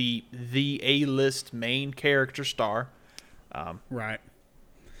 being the A-list main character star. Right.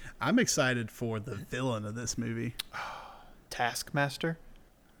 I'm excited for the villain of this movie, Taskmaster,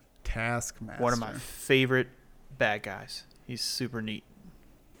 Taskmaster. one of my favorite bad guys. He's super neat.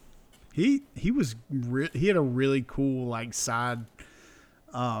 He was he had a really cool like side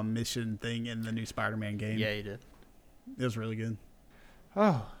mission thing in the new Spider-Man game. Yeah, he did. It was really good.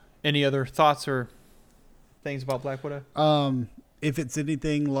 Oh, any other thoughts or things about Black Widow? If it's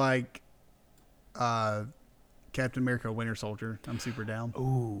anything like Captain America Winter Soldier, I'm super down.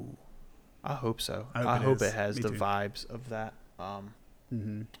 Ooh, I hope so. I hope I it hope is. it has Me the too. vibes of that.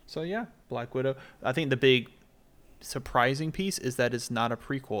 Mm-hmm. So yeah, Black Widow. I think the big surprising piece is that it's not a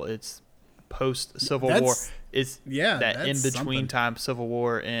prequel. It's post Civil War. That's- It's Yeah, that in that's between something. time Civil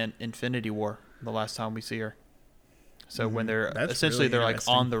War and Infinity War. The last time we see her. So when they're That's essentially really they're like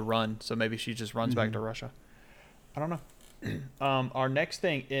interesting. on the run. So maybe she just runs back to Russia. I don't know. Our next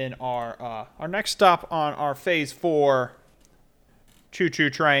thing in our next stop on our Phase 4 Choo Choo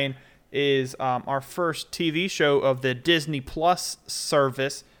Train is our first TV show of the Disney Plus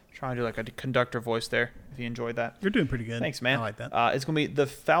service. Trying to do like a conductor voice there. If you enjoyed that, You're doing pretty good. thanks, man. I like that. It's gonna be The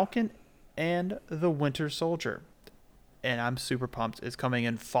Falcon and the Winter Soldier, and I'm super pumped. It's coming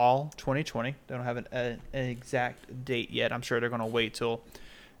in fall 2020. They don't have an exact date yet. I'm sure they're gonna wait till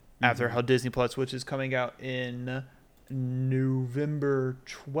after how Disney Plus, which is coming out in November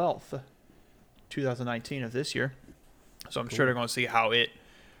 12th, 2019 of this year. So I'm sure they're going to see how it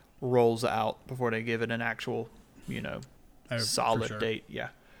rolls out before they give it an actual, For solid sure. date. Yeah.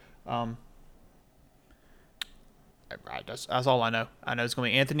 That's all I know. I know it's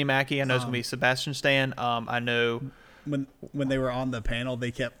going to be Anthony Mackie. I know it's going to be Sebastian Stan. I know. When they were on the panel,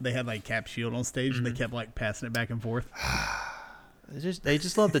 they had like Cap Shield on stage, Mm-hmm. and they kept like passing it back and forth. They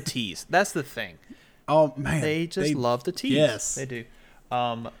just love the tease. That's the thing. Oh man, They just love the tease. Yes. They do.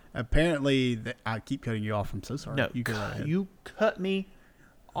 Apparently, I keep cutting you off. I'm so sorry. No, you go right ahead. you cut me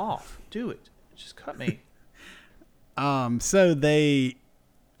off. Do it. Just cut me. So they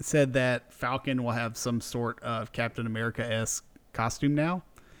said that Falcon will have some sort of Captain America-esque costume now.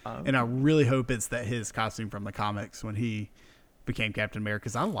 And I really hope it's that his costume from the comics when he became Captain America,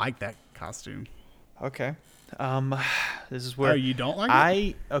 because I like that costume. Okay. This is where Oh, you don't like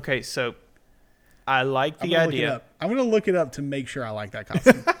it? Okay, so I like I'm the gonna look it idea. up. I'm going to look it up to make sure I like that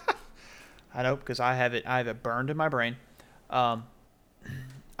costume. I know because I have it burned in my brain.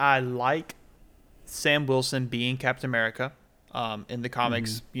 I like Sam Wilson being Captain America. In the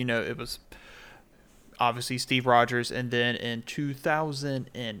comics, it was obviously Steve Rogers, and then in 2000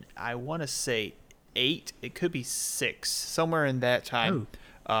 and I want to say 8, it could be 6, somewhere in that time.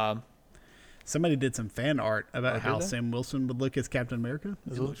 Somebody did some fan art about did how they? Sam Wilson would look as Captain America.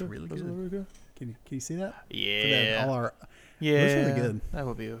 It looks really Does it good. look good? Can you see that? Yeah. Yeah. Looks really good. That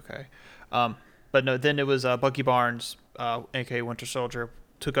would be okay. But no, then it was Bucky Barnes, aka Winter Soldier,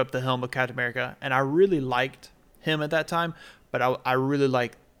 took up the helm of Captain America, and I really liked him at that time. But I really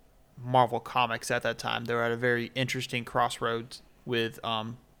liked Marvel Comics at that time. They were at a very interesting crossroads with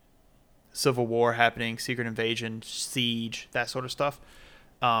Civil War happening, Secret Invasion, Siege, that sort of stuff.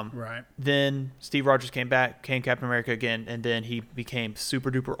 Right. Then Steve Rogers came back, became Captain America again, and then he became super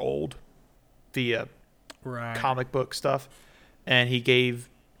duper old via comic book stuff. And he gave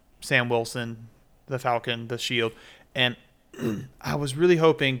Sam Wilson the Falcon, the shield. And I was really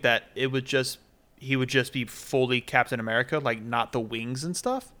hoping that he would just be fully Captain America, like not the wings and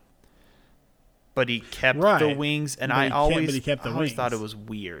stuff. But he kept the wings, and I always thought it was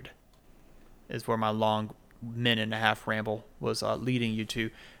weird. Is where my long minute and a half ramble was leading you to.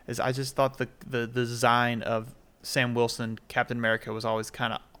 Is I just thought the design of Sam Wilson, Captain America, was always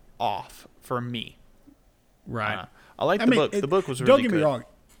kind of off for me. Right. I like the book. The book was really good. Don't get me wrong.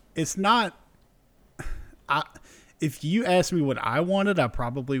 It's not. If you asked me what I wanted, I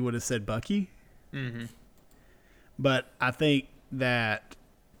probably would have said Bucky. Mm-hmm. But I think that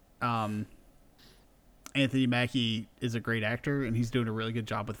Anthony Mackie is a great actor, and he's doing a really good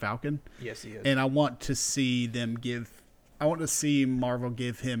job with Falcon. Yes, he is. And I want to see Marvel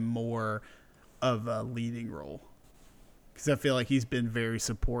give him more of a leading role, because I feel like he's been very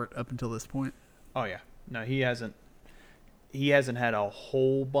support up until this point. Oh yeah, no, he hasn't had a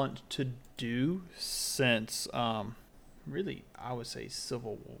whole bunch to do since really, I would say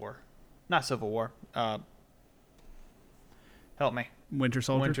not Civil War. Help me. Winter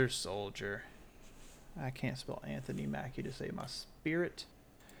Soldier. Winter Soldier. I can't spell Anthony Mackie to save my spirit.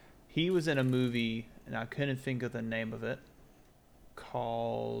 He was in a movie, and I couldn't think of the name of it,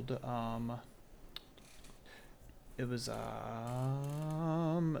 called it was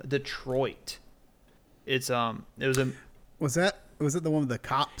Detroit. Was it the one with the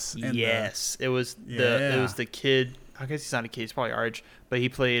cops? And yes, it was the kid. I guess he's not a kid; he's probably our age. But he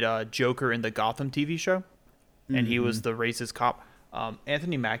played Joker in the Gotham TV show, and he was the racist cop.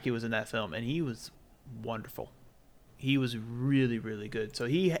 Anthony Mackie was in that film, and he was wonderful. He was really, really good. So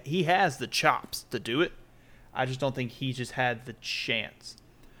he has the chops to do it. I just don't think he just had the chance.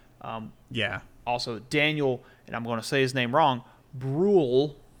 Also, Daniel, and I'm going to say his name wrong,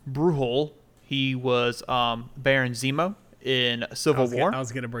 Bruhl. He was Baron Zemo in Civil War. I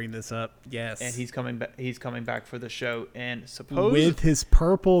was going to bring this up. Yes, and he's coming back for the show, and with his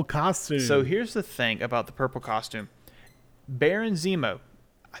purple costume. So here's the thing about the purple costume. Baron Zemo,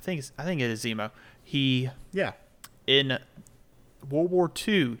 I think it is Zemo. In World War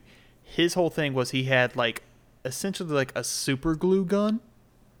II, his whole thing was he had essentially like a super glue gun.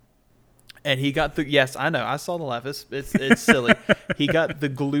 And he got yes, I know. I saw the laugh. It's silly. He got the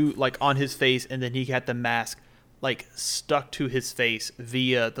glue on his face, and then he had the mask stuck to his face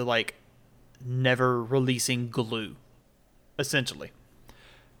via the never releasing glue. Essentially,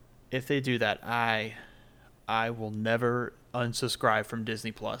 if they do that, I will never unsubscribe from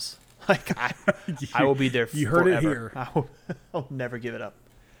Disney Plus. I will be there forever. You heard it here. I'll never give it up.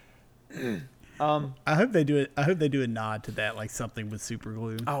 I hope they do it. I hope they do a nod to that, something with super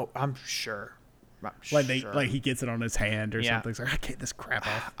glue. Oh, I'm sure. He gets it on his hand or something. It's I can't this crap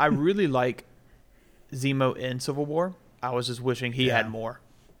off. I really like Zemo in Civil War. I was just wishing he had more,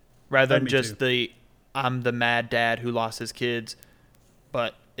 rather than just I'm the mad dad who lost his kids.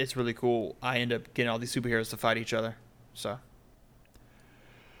 But it's really cool. I end up getting all these superheroes to fight each other. So.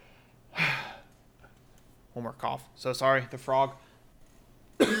 One more cough. So sorry, the frog.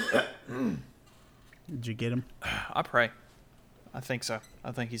 Did you get him? I pray. I think so.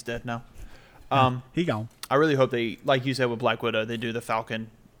 I think he's dead now. He gone. I really hope they, like you said with Black Widow, they do the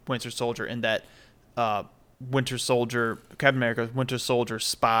Falcon, Winter Soldier, in that Winter Soldier, Captain America's Winter Soldier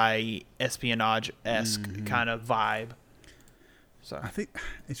spy espionage-esque kind of vibe. So I think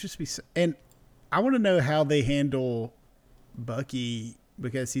it's just and I want to know how they handle Bucky,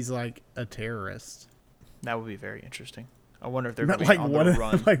 because he's a terrorist. That would be very interesting. I wonder if they're going to be on the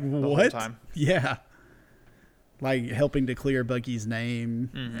run the whole time. Yeah. Helping to clear Bucky's name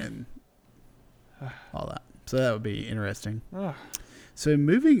and all that. So that would be interesting. So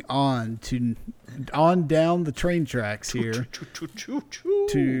moving on down the train tracks here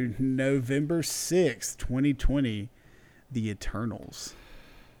to November 6th, 2020, The Eternals.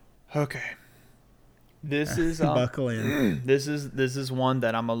 Okay. This is buckle in. This is one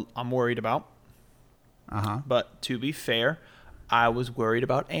that I'm worried about. But to be fair, I was worried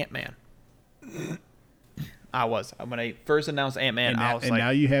about Ant-Man. I was. When I first announced Ant-Man, I was now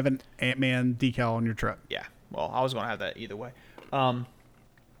you have an Ant-Man decal on your truck. Yeah. Well, I was going to have that either way.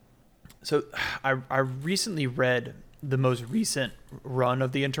 So I recently read the most recent run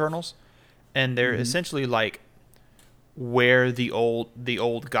of the Eternals, and they're essentially where the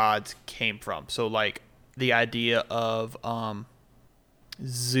old gods came from. So the idea of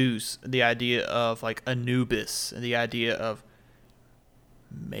Zeus, the idea of like Anubis, and the idea of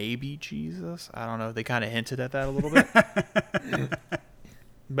maybe Jesus. I don't know. They kind of hinted at that a little bit.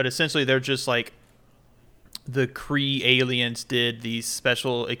 But essentially, they're just like the Kree aliens did these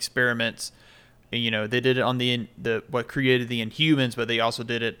special experiments. And, they did it on the what created the Inhumans, but they also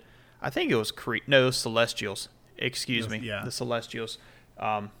did it. I think it was it was Celestials. Excuse me. Yeah. The Celestials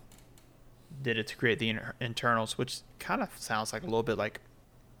did it to create the Internals, which kind of sounds like a little bit like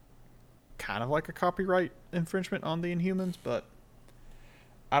kind of like a copyright infringement on the Inhumans, but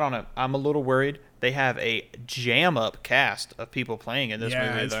I don't know. I'm a little worried. They have a jam up cast of people playing in this movie.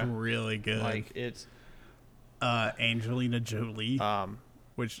 Yeah, it's though. really good. Like it's Angelina Jolie,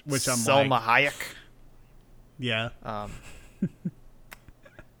 which I'm Selma like, Hayek. Yeah.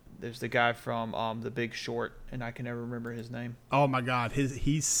 There's the guy from The Big Short, and I can never remember his name. Oh my God,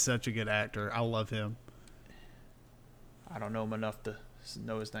 he's such a good actor. I love him. I don't know him enough to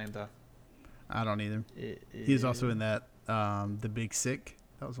know his name though. I don't either. He's also in that The Big Sick.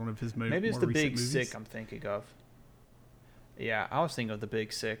 That was one of his movies. Maybe it's more The recent Big movies. Sick I'm thinking of. Yeah, I was thinking of The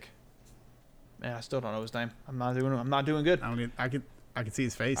Big Sick. Man, I still don't know his name. I'm not doing good. I can see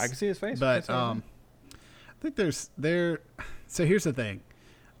his face. I can see his face. But I think so here's the thing.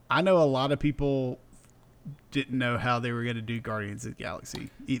 I know a lot of people didn't know how they were going to do Guardians of the Galaxy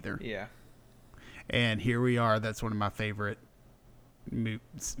either. Yeah. And here we are. That's one of my favorite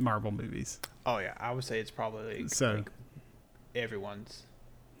Marvel movies. Oh yeah, I would say it's probably like everyone's.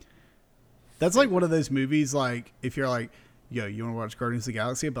 That's like one of those movies. Like if you're like, yo, you want to watch Guardians of the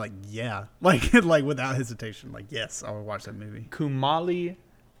Galaxy? I'd be like, yeah, like without hesitation, like yes, I would watch that movie. Kumali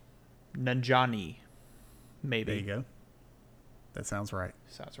Nanjiani, maybe. There you go. That sounds right.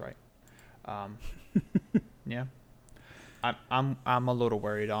 Sounds right. Yeah, I'm a little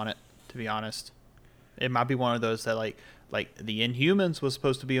worried on it, to be honest. It might be one of those that like the Inhumans was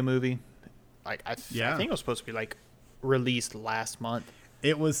supposed to be a movie. Like I think it was supposed to be like released last month.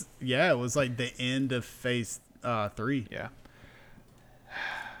 It was like the end of Phase 3. Yeah.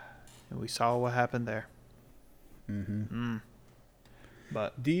 And we saw what happened there. Mm-hmm.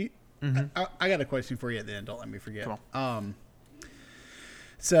 But do you? Mm-hmm. I got a question for you at the end. Don't let me forget. Come on.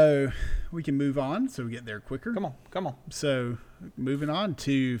 So we can move on. So we get there quicker. Come on. So moving on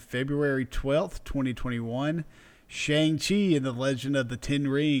to February 12th, 2021, Shang-Chi and the Legend of the Ten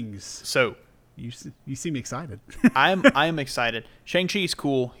Rings. So you seem excited. I'm excited. Shang-Chi's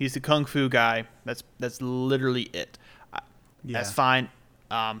cool. He's the kung fu guy. That's literally it. That's fine.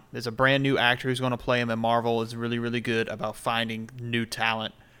 There's a brand new actor who's going to play him, and Marvel is really, really good about finding new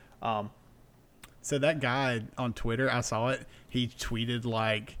talent. So that guy on Twitter, I saw it. He tweeted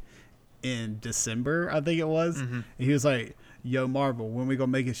like in December, I think it was. Mm-hmm. He was like, "Yo, Marvel, when we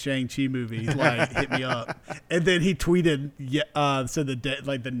gonna make a Shang-Chi movie? Like, hit me up." And then he tweeted, so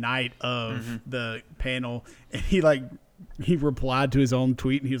the night of the panel, and he replied to his own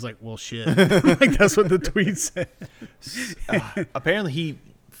tweet, and he was like, "Well, shit." Like that's what the tweet said. Apparently, he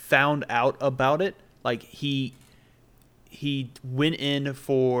found out about it. Like he went in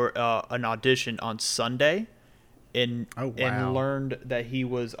for an audition on Sunday, and learned that he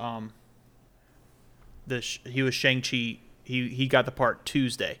was he was Shang-Chi. He got the part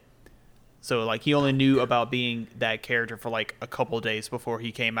Tuesday, so like he only knew about being that character for like a couple of days before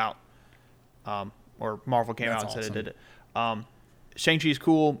he came out, or Marvel came out and said it did it. Shang-Chi's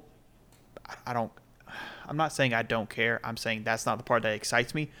cool. I'm not saying I don't care. I'm saying that's not the part that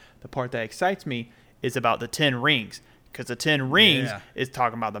excites me. The part that excites me is about the 10 rings. Because the 10 rings is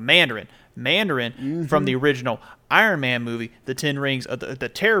talking about the Mandarin. From the original Iron Man movie, the 10 rings of the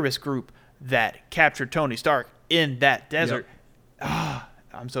terrorist group that captured Tony Stark in that desert. Yep.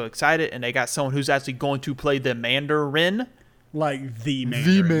 I'm so excited. And they got someone who's actually going to play the Mandarin. Like the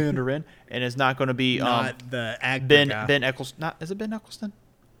Mandarin. The Mandarin. And it's not going to be not the actor Ben Eccleston. Is it Ben Eccleston?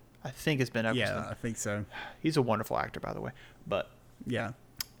 I think it's Ben Eccleston. Yeah, I think so. He's a wonderful actor, by the way. But yeah,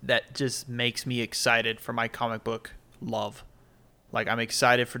 that just makes me excited for my comic book love. Like I'm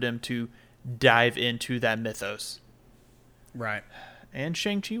excited for them to dive into that mythos. Right. And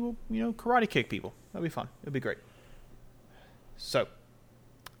Shang-Chi will, karate kick people. That'll be fun. It'll be great. So,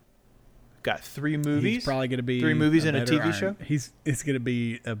 got 3 movies. He's probably going to be 3 movies and a TV show. It's going to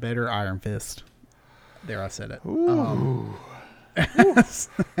be a better Iron Fist. There, I said it. Ooh.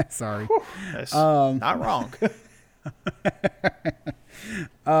 Sorry. That's not wrong.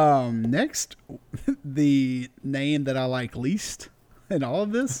 Next, the name that I like least in all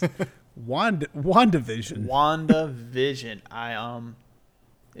of this, WandaVision. WandaVision.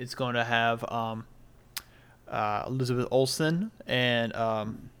 It's going to have Elizabeth Olsen and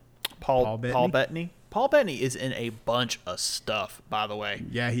Paul Bettany? Bettany. Paul Bettany is in a bunch of stuff, by the way.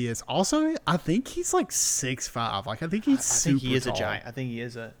 Yeah, he is. Also, I think he's like 6'5". Like I think he's super I think he is tall. a giant. I think he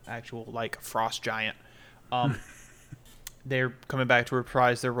is an actual like frost giant. They're coming back to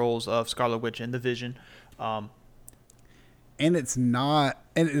reprise their roles of Scarlet Witch and the Vision. And it's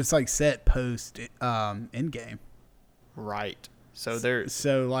like set post Endgame. Right. So they're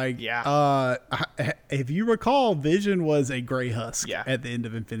So like Yeah. if you recall, Vision was a gray husk Yeah. at the end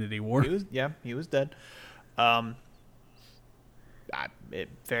of Infinity War. he was dead. It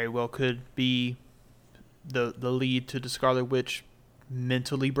very well could be the lead to the Scarlet Witch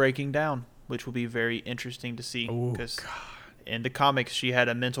mentally breaking down, which will be very interesting to see, because in the comics she had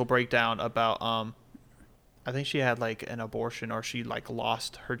a mental breakdown about I think she had like an abortion, or she like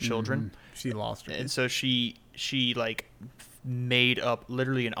lost her children. She lost her. And so she like made up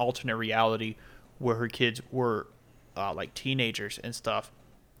literally an alternate reality where her kids were like teenagers and stuff.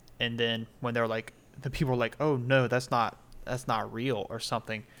 And then when they're like, the people were like, "Oh no, that's not real" or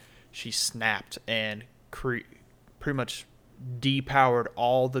something, she snapped and pretty much depowered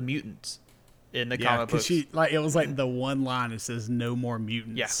all the mutants in the comic books. She like, it was like the one line that says "No more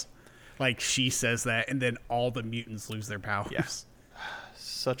mutants." Yeah. Like she says that, and then all the mutants lose their powers. Yes.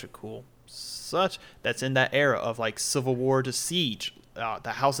 That's in that era of like Civil War to Siege,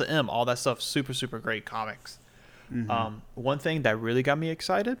 the House of M, all that stuff. Super, super great comics. One thing that really got me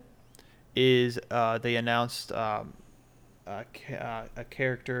excited is they announced a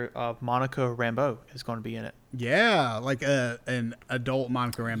character of Monica Rambeau is going to be in it. Yeah, like an adult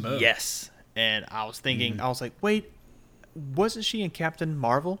Monica Rambeau. Yes. And I was thinking, I was like, wait, wasn't she in Captain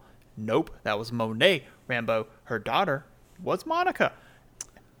Marvel? Nope, that was Monet Rambeau. Her daughter was Monica.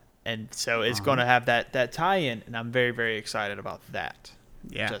 And so it's going to have that tie-in, and I'm very, very excited about that.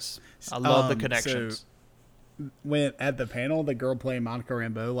 Yeah. I love the connections. So when at the panel, the girl playing Monica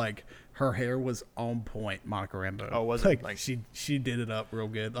Rambeau, like her hair was on point. Monica Rambeau. Oh, was it? Like she did it up real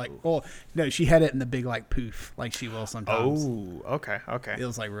good. Like, well, no, she had it in the big like poof, like she will sometimes. Oh, okay. It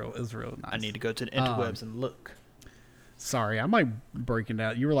was like real. It was real nice. I need to go to the interwebs and look. Sorry, I'm like breaking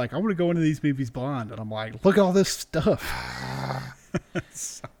down. You were like, I want to go into these movies blind, and I'm like, look at all this stuff.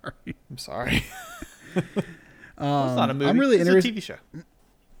 Sorry. I'm sorry. It's not a movie. I'm really interested. It's a TV show.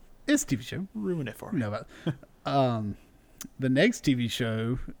 It's a TV show. Ruin it for me. No, but the next TV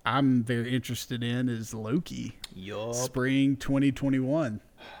show I'm very interested in is Loki. Yup. Spring 2021.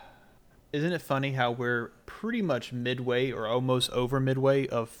 Isn't it funny how we're pretty much midway or almost over midway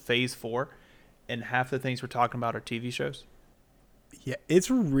of Phase 4, and half the things we're talking about are TV shows? Yeah, it's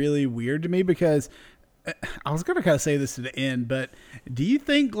really weird to me because I was going to kind of say this to the end, but do you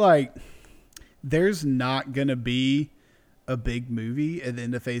think like there's not going to be a big movie at the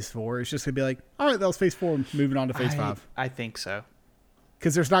end of Phase 4? It's just going to be like, all right, that was Phase 4, moving on to Phase 5. I think so.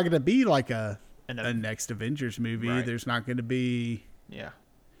 Because there's not going to be like a next Avengers movie. Right. There's not going to be... Yeah.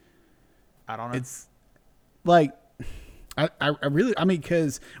 I don't know. It's like... I really,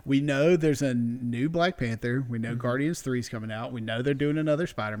 because we know there's a new Black Panther. We know Guardians 3 is coming out. We know they're doing another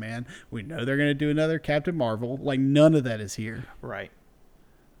Spider-Man. We know they're going to do another Captain Marvel. Like, none of that is here. Right.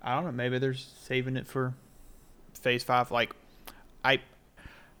 I don't know. Maybe they're saving it for Phase 5. Like, I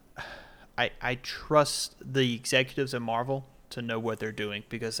trust the executives at Marvel to know what they're doing,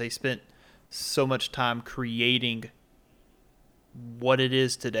 because they spent so much time creating what it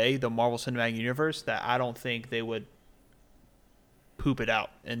is today, the Marvel Cinematic Universe, that I don't think they would poop it out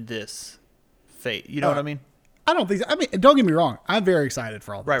in this fate. You know what I mean? I don't think so. I mean, don't get me wrong. I'm very excited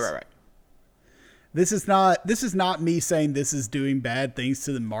for all this. Right. This is not me saying this is doing bad things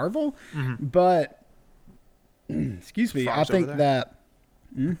to the Marvel, but excuse me, Frog's I think over that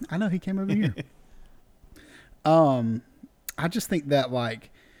I know he came over here. I just think that like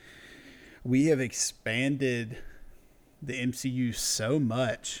we have expanded the MCU so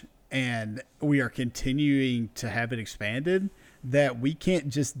much, and we are continuing to have it expanded, that we can't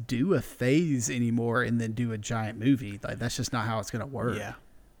just do a phase anymore and then do a giant movie. Like, that's just not how it's going to work. Yeah,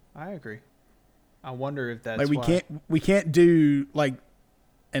 I agree. I wonder if that's like we can't do like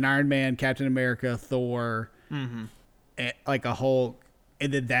an Iron Man, Captain America, Thor, and like a Hulk,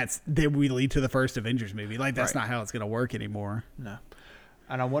 and then we lead to the first Avengers movie. Like, that's not how it's going to work anymore. No.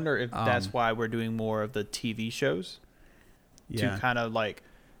 And I wonder if that's why we're doing more of the TV shows to kind of like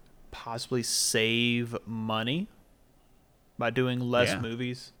possibly save money by doing less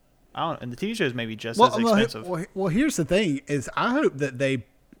movies. I don't know. And the TV shows may be just as expensive. Well, here's the thing: is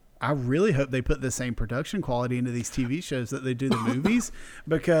I really hope they put the same production quality into these TV shows that they do the movies,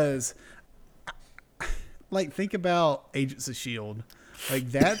 because, like, think about Agents of S.H.I.E.L.D. Like,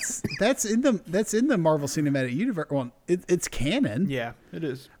 that's in the Marvel Cinematic Universe. Well, it's canon. Yeah, it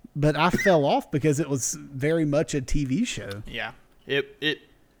is. but I fell off because it was very much a TV show. Yeah, it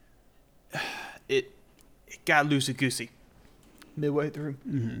got loosey goosey midway through.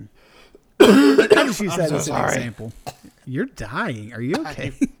 I just use that so as an sorry. example. You're dying. Are you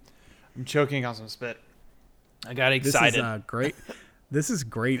okay? I'm choking on some spit. I got This excited. is great. This is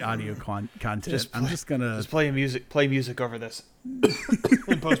great audio content. I'm just gonna. Just play music over this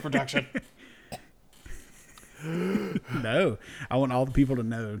in post production. No, I want all the people to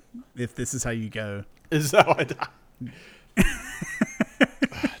know if this is how you go. Is that how I die?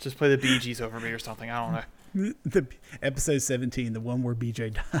 Just play the Bee Gees over me or something. I don't know. The episode 17, the one where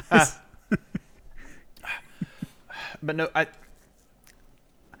BJ dies. But no, I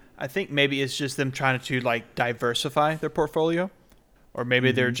think maybe it's just them trying to like diversify their portfolio, or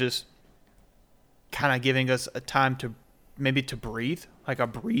maybe they're just kind of giving us a time to maybe to breathe, like a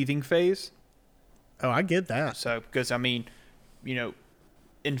breathing phase. Oh, I get that. So, because I mean,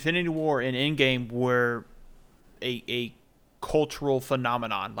 Infinity War and Endgame were a cultural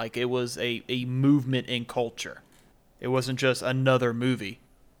phenomenon. Like it was a movement in culture. It wasn't just another movie.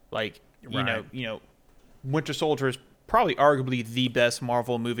 Like Right. Winter Soldier is probably arguably the best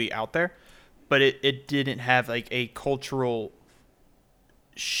Marvel movie out there, but it didn't have like a cultural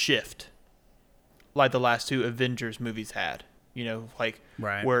shift like the last two Avengers movies had.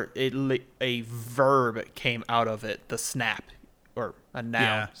 Right. Where a verb came out of it, the snap, or a noun,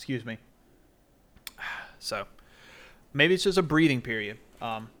 Yeah. excuse me. So maybe it's just a breathing period.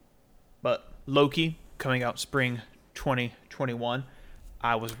 But Loki coming out spring 2021,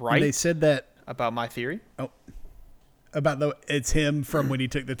 I was And right they said that about my theory. about it's him from when he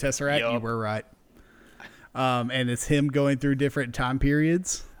took the Tesseract. You Yup. were right. And it's him going through different time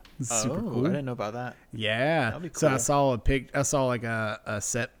periods. It's super cool. I didn't know about that. Yeah. That'd be So I cool. saw I saw like a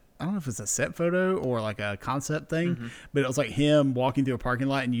set. I don't know if it's a set photo or like a concept thing, Mm-hmm. but it was like him walking through a parking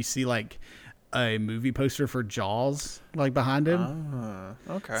lot, and you see like a movie poster for Jaws like behind him.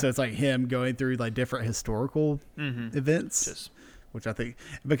 Okay. So it's like him going through like different historical events, Just which I think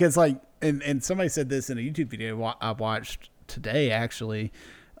because like and somebody said this in a YouTube video I watched today actually.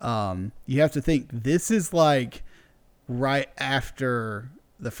 You have to think this is like right after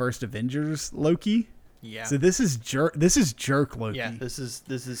the first Avengers Loki. yeah. So this is jerk Loki. Yeah. This is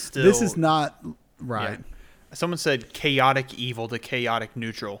still. This is not right. Yeah. Someone said chaotic evil to chaotic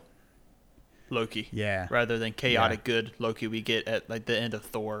neutral Loki. Yeah. Rather than chaotic good Loki we get at like the end of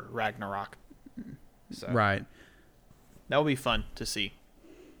Thor Ragnarok. So Right. that would be fun to see.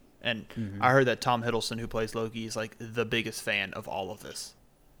 And Mm-hmm. I heard that Tom Hiddleston, who plays Loki, is like the biggest fan of all of this.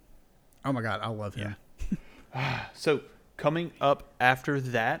 Oh my god, I love him. So coming up after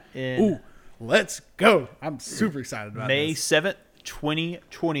that in Ooh, let's go. I'm super excited about May this. 7th,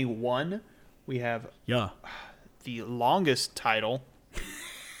 2021, we have Yeah. the longest title.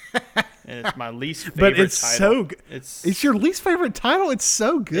 And it's my least favorite But it's title. so good. It's It's your least favorite title. It's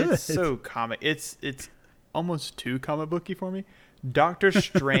so good. It's so comic. It's almost too comic booky for me. Doctor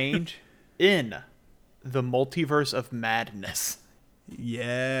Strange in the Multiverse of Madness.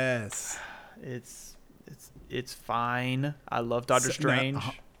 Yes. It's fine. I love Doctor So- Strange.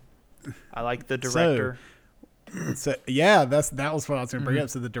 no, I like the director. So yeah, that was what I was going to bring up.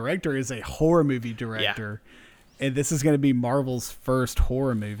 So the director is a horror movie director, and this is going to be Marvel's first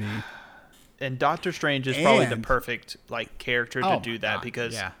horror movie. And Doctor Strange is probably the And- perfect like character to Oh do my that God,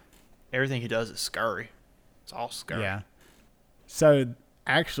 because yeah. everything he does is scurry. It's all scurry. Yeah. So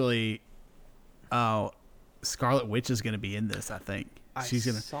actually, Scarlet Witch is going to be in this. I think I she's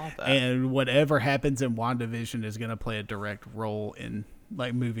going to, saw that. and whatever happens in WandaVision is going to play a direct role in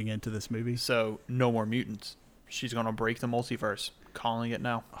like moving into this movie. So no more mutants. She's gonna break the multiverse. Calling it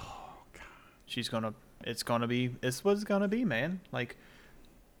now. Oh god. It's what it's gonna be, man. Like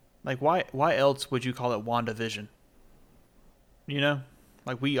why else would you call it WandaVision? You know?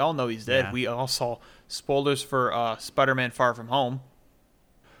 Like we all know he's dead. Yeah. We all saw spoilers for Spider-Man Far From Home.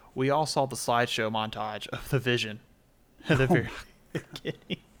 We all saw the slideshow montage of the Vision at the very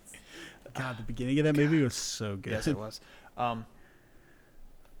beginning. God, the beginning of that movie was so good. Yes, it was.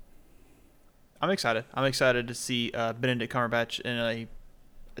 I'm excited. I'm excited to see Benedict Cumberbatch in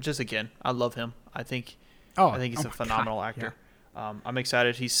just again. I love him. I think he's oh a my phenomenal God, actor. I'm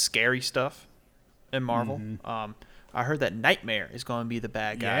excited. He's scary stuff in Marvel. I heard that Nightmare is going to be the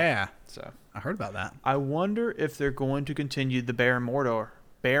bad guy. Yeah, So I heard about that. I wonder if they're going to continue the Baron Mordo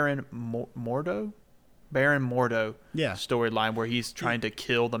Yeah. storyline where he's trying to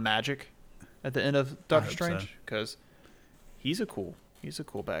kill the magic at the end of Doctor hope so. Strange because he's a cool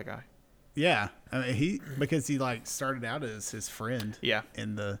bad guy. Yeah, I mean, because he like started out as his friend. Yeah.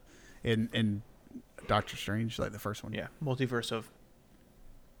 In Doctor Strange, like the first one. Yeah, multiverse of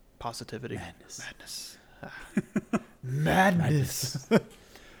positivity. Madness. Madness.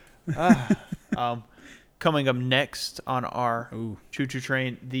 Ah. Coming up next on our Choo Choo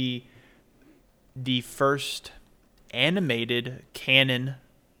Train, the first animated canon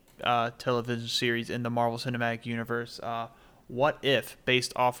television series in the Marvel Cinematic Universe. What If,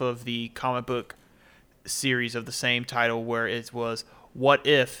 based off of the comic book series of the same title, where it was what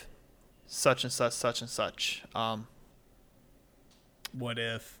if such and such, such and such. What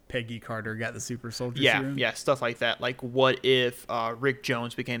if Peggy Carter got the super soldier Yeah, serum? stuff like that. Like, what if Rick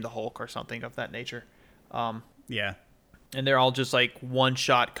Jones became the Hulk or something of that nature? Yeah. And they're all just like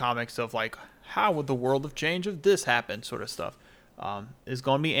one-shot comics of like, how would the world have changed if this happened, sort of stuff. Is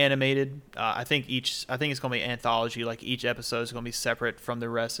going to be animated. I think it's going to be anthology. Like, each episode is going to be separate from the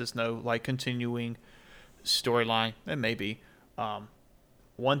rest. There's no like continuing storyline. It may be.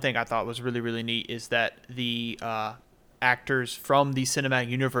 One thing I thought was really, really neat is that the actors from the cinematic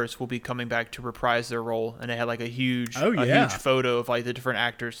universe will be coming back to reprise their role, and they had like a huge photo of like the different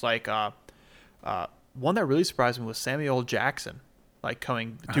actors. Like one that really surprised me was Samuel L. Jackson, like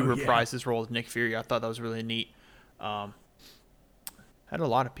coming to reprise his role as Nick Fury. I thought that was really neat. Had a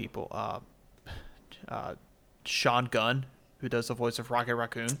lot of people. Sean Gunn, who does the voice of Rocket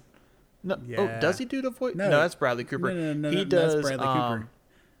Raccoon. No, does he do the voice? No, that's Bradley Cooper. No, he does. That's Bradley Cooper.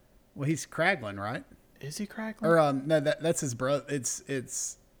 Well, he's Kraglin, right? Is he Kraglin? Or no, that's his brother.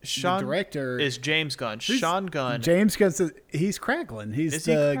 It's Sean, the director is James Gunn. Sean Gunn. James Gunn. He's Kraglin. He's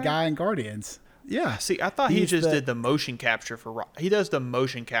the guy in Guardians. Yeah. See, I thought he just did the motion capture for He does the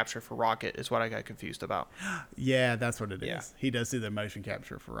motion capture for Rocket is what I got confused about. Yeah, that's what it is. Yeah. He does do the motion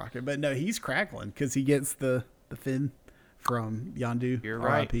capture for Rocket. But no, he's Kraglin because he gets the fin from Yondu. You're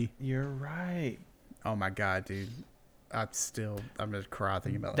right. RIP. You're right. Oh my God, dude. I'm going to cry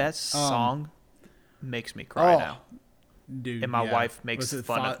thinking about that. That song makes me cry now. Dude. And my wife makes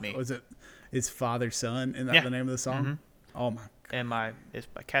fun of me. It's Father Son? Isn't that the name of the song? Mm-hmm. Oh my. And it's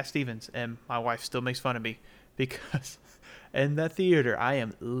by Cat Stevens, and my wife still makes fun of me because in the theater I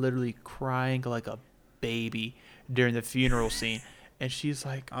am literally crying like a baby during the funeral scene, and she's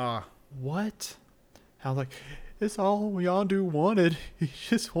like, "What?" I was like, "It's all Yondu wanted. He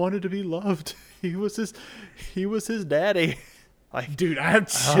just wanted to be loved. He was his daddy." Like, dude, I have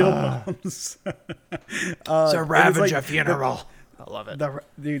chill bumps. It's a Ravager funeral. I love it.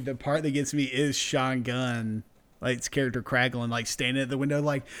 The part that gets me is Sean Gunn. Like, his character Kraglin, like, standing at the window,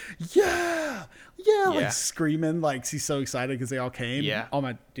 like, yeah, like, screaming, like, he's so excited because they all came. Yeah. Oh,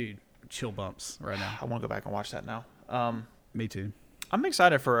 my, dude, chill bumps right now. I want to go back and watch that now. Me too. I'm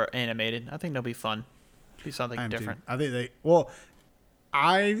excited for animated. I think they'll be fun. Be something different. Too. I think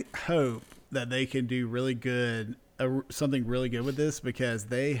I hope that they can do really good, something really good with this because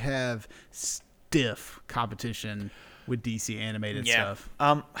they have stiff competition with DC animated stuff.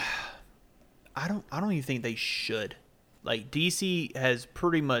 I don't even think they should. Like, DC has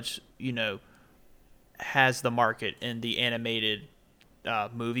pretty much, has the market in the animated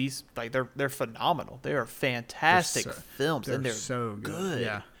movies. Like, they're phenomenal. They are fantastic films, and they're so good.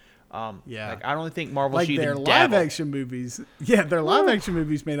 Yeah. Like, I don't think Marvel should their even live action movies. Yeah, their live action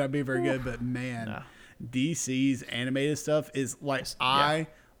movies may not be very good, but man, DC's animated stuff is like I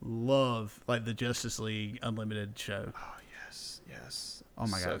love like the Justice League Unlimited show. Oh yes. Oh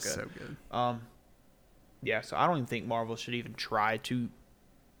my God, it's so good. So I don't even think Marvel should even try to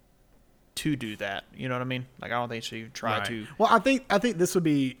do that. You know what I mean? Like, I don't think it should even try to. Well, I think this would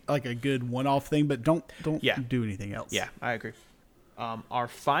be like a good one-off thing, but don't do anything else. Yeah, I agree. Our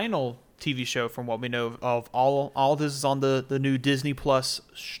final TV show, from what we know of, all this is on the new Disney Plus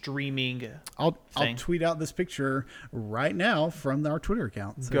streaming. I'll tweet out this picture right now from our Twitter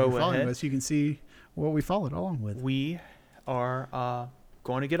account. So Go if you're following ahead. us, you can see what we followed along with. We are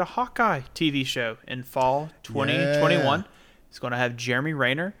going to get a Hawkeye TV show in fall 2021. Yeah. It's going to have Jeremy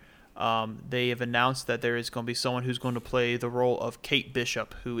Renner. They have announced that there is going to be someone who's going to play the role of Kate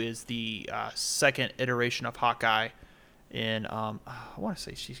Bishop, who is the second iteration of Hawkeye. In I want to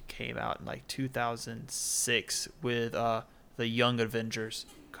say she came out in like 2006 with the Young Avengers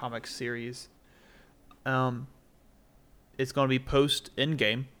comic series. It's going to be post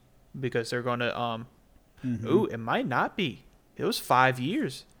Endgame because they're going to it might not be. It was 5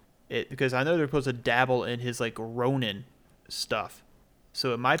 years. Because I know they're supposed to dabble in his like Ronin stuff.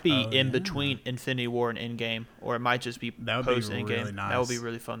 So it might be in between Infinity War and Endgame, or it might just be post Endgame. Really nice. That would be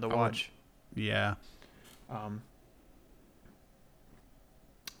really fun to watch. Yeah. I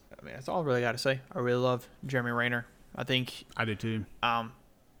mean, that's all I really got to say. I really love Jeremy Renner. I think I do too. I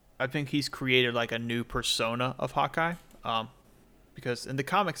think he's created like a new persona of Hawkeye. Because in the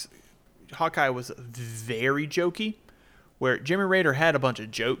comics, Hawkeye was very jokey, where Jimmy Raider had a bunch of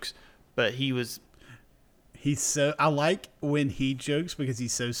jokes, but he was I like when he jokes because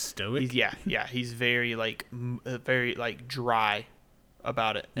he's so stoic. he's very very like dry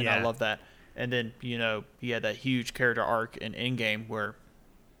about it, and I Yeah. love that. And then he had that huge character arc in Endgame where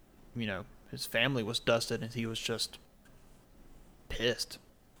his family was dusted and he was just pissed,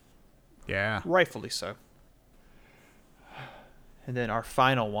 Yeah. rightfully so. And then our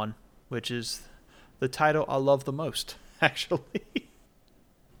final one, which is the title I love the most, actually.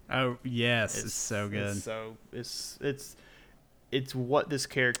 Oh yes, it's so good. It's what this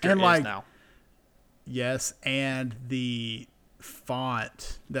character And, is now. Yes, and the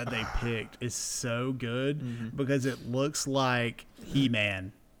font that they picked is so good because it looks like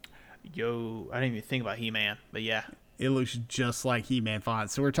He-Man. Yo, I didn't even think about He-Man, but yeah. It looks just like He-Man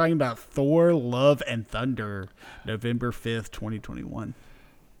font. So we're talking about Thor: Love and Thunder, November 5th, 2021.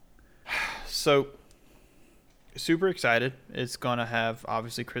 So, super excited. It's going to have,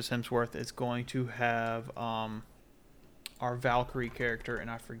 obviously, Chris Hemsworth. It's going to have our Valkyrie character,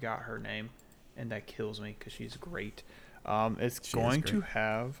 and I forgot her name, and that kills me because she's great. It's going to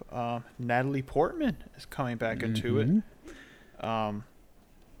have Natalie Portman is coming back into it.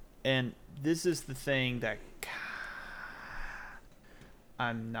 And this is the thing that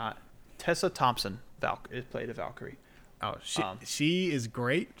I'm not... Tessa Thompson played a Valkyrie. Oh, she is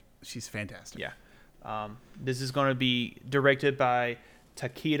great. She's fantastic. Yeah. This is going to be directed by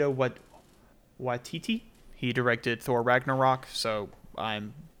Taika Waititi. He directed Thor Ragnarok, so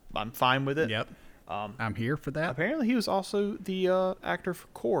I'm fine with it. Yep. I'm here for that. Apparently, he was also the actor for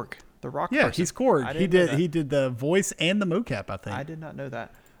Korg, the rock Yeah, person. he's Korg. He did the voice and the mocap, I think. I did not know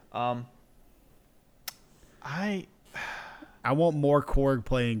that. I want more Korg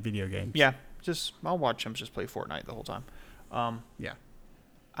playing video games. Yeah, I'll watch him just play Fortnite the whole time. Yeah.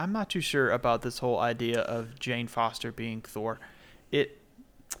 I'm not too sure about this whole idea of Jane Foster being Thor. They're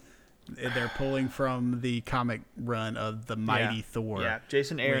pulling from the comic run of the Mighty Thor. Yeah,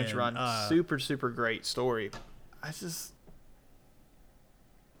 Jason Aaron's when, run. Super, super great story. I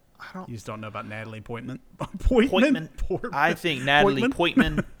don't... You just don't know about Natalie Portman. Portman. I think Natalie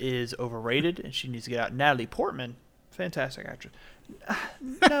Portman? Portman is overrated, and she needs to get out. Natalie Portman, fantastic actress.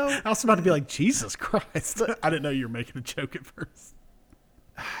 No. I was about to be like, Jesus Christ. I didn't know you were making a joke at first.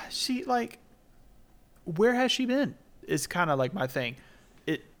 She, where has she been? Is kind of like my thing.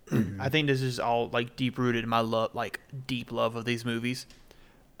 I think this is all deep rooted in my love, deep love of these movies.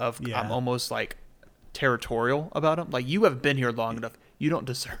 I'm almost territorial about them. You have been here long enough. You don't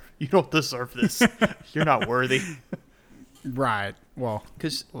deserve this. You're not worthy. Right. Well,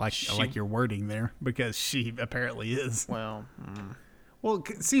 because I like your wording there because she apparently is. Well, well,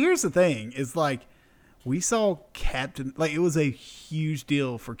 see, here's the thing: is we saw Captain. It was a huge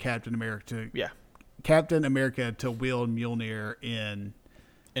deal for Captain America. Captain America to wield Mjolnir in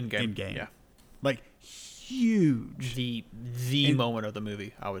Endgame. Yeah. Huge. The moment of the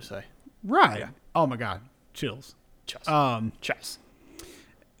movie, I would say. Right. Yeah. Oh my God. Chills. Chills.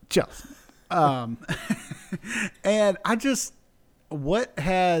 Chills. And what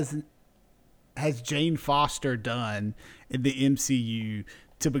has Jane Foster done in the MCU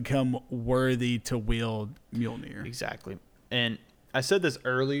to become worthy to wield Mjolnir? Exactly. And I said this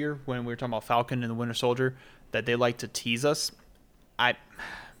earlier when we were talking about Falcon and the Winter Soldier, that they like to tease us. I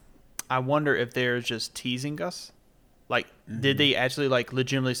wonder if they're just teasing us. Did they actually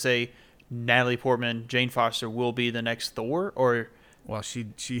legitimately say Natalie Portman, Jane Foster will be the next Thor? Or, well,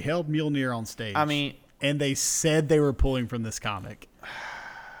 she held Mjolnir on stage. I mean, and they said they were pulling from this comic.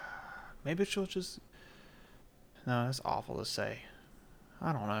 Maybe she'll just... No, that's awful to say.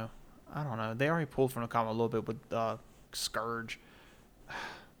 I don't know. They already pulled from the comic a little bit with Scourge.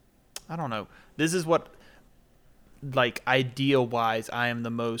 I don't know. This is what, idea-wise, I am the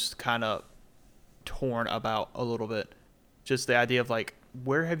most kind of torn about a little bit. Just the idea of,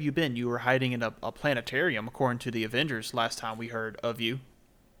 where have you been? You were hiding in a planetarium, according to the Avengers, last time we heard of you.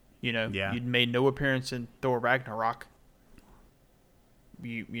 Yeah. You'd made no appearance in Thor Ragnarok.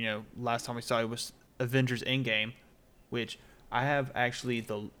 Last time we saw you was Avengers Endgame, which I have actually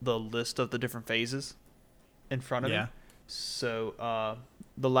the list of the different phases in front of me. So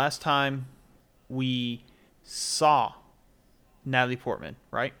the last time we saw Natalie Portman,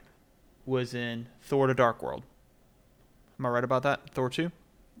 right, was in Thor: The Dark World. Am I right about that? Thor 2?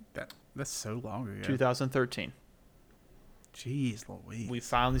 That's so long ago. 2013. Jeez Louise. We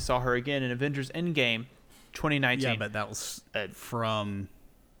finally saw her again in Avengers Endgame 2019. Yeah, but that was from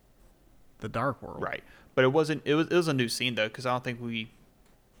The Dark World. Right. But it wasn't. It was a new scene though, because I think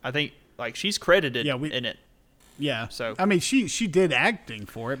she's credited in it. Yeah. So I mean, she did acting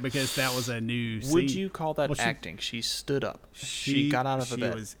for it because that was a new scene. would you call that Well, acting? She stood up. She got out of a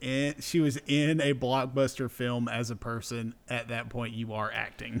bed. She was in a blockbuster film as a person. At that point, you are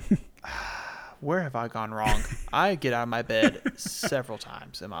acting. Where have I gone wrong? I get out of my bed several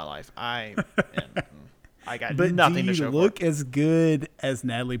times in my life. I got But nothing do to you show look for it. as good as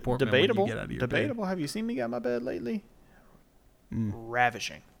Natalie Portman Debatable. when you get out of your Debatable. Have you seen me get out of my bed lately?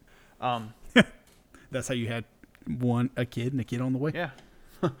 Ravishing. bed? That's how you had a kid and a kid on the way. Yeah.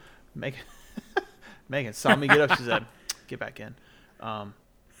 Megan saw me get up. She said, "Get back in."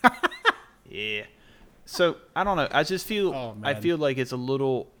 Yeah. So I don't know. I just feel Oh, I man. feel like it's a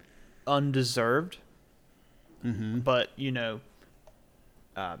little undeserved. Mm-hmm. But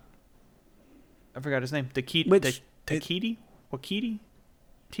I forgot his name. Which- Takiti? Wakiti?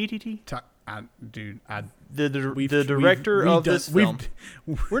 TTT? The We've director of this film.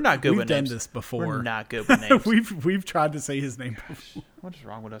 We're not good We've with done names. this before. We're not good with names. we've tried to say his name before. What is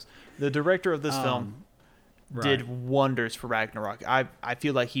wrong with us? The director of this film Right. did wonders for Ragnarok. I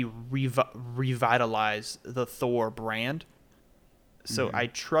feel like he revitalized the Thor brand. So I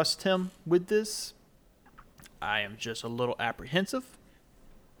trust him with this. I am just a little apprehensive.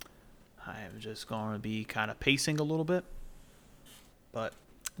 I am just going to be kind of pacing a little bit. But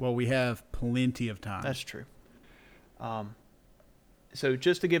Well, we have plenty of time. that's true. So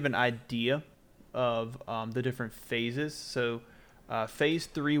just to give an idea of the different phases. So phase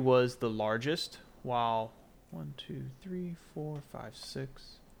 3 was the largest, while 1, 2, 3, 4, 5, 6.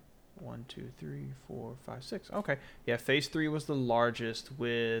 1, 2, 3, 4, 5, 6. Okay. Yeah, phase 3 was the largest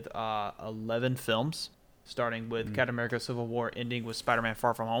with 11 films, starting with Captain America Civil War, ending with Spider-Man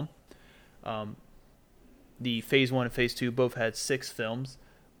Far From Home. The phase 1 and phase 2 both had 6 films.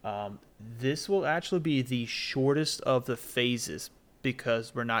 This will actually be the shortest of the phases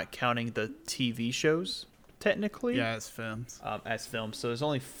because we're not counting the TV shows, technically, Yeah, it's films. as films. So there's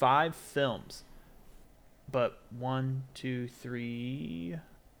only 5 films. But 1, 2, 3,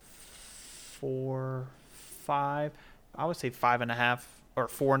 4, 5. I would say 5.5 or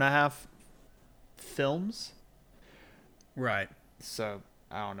 4.5 films. Right. So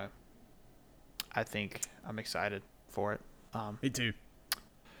I don't know. I think I'm excited for it. Me too.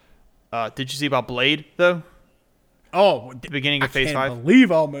 Did you see about Blade though? Oh, The beginning of I phase can't 5.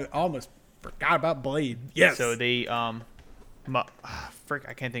 believe I almost forgot about Blade. Yes. So they frick,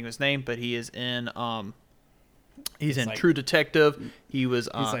 I can't think of his name, but he is in he's in like- True Detective. He was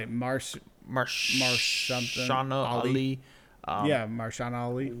he's like something. Marshana Ali. Yeah, Marshawn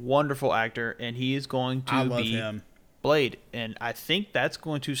Ali. Wonderful actor, and he is going to I love be him. Blade, and I think that's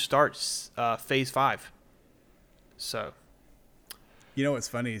going to start phase 5. So You know what's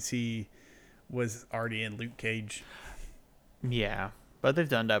funny is he was already in Luke Cage. yeah, but they've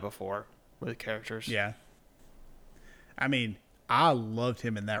done that before with characters. Yeah. I mean, I loved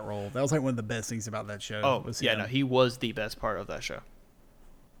him in that role. That was like one of the best things about that show. Oh, was yeah, him. no, he was the best part of that show.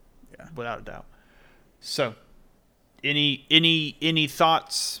 Yeah. Without a doubt. So, any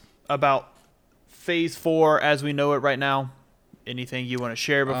thoughts about Phase 4 as we know it right now? Anything you want to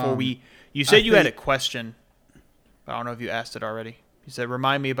share before you said you had a question. I don't know if you asked it already. You said,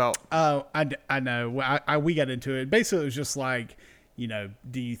 remind me about... Oh, I know. We got into it. Basically, it was just like,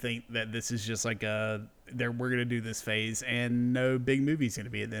 do you think that this is just like we're going to do this phase and no big movie's going to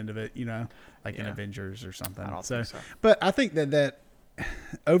be at the end of it, like an Yeah. Avengers or something. I don't think so. But I think that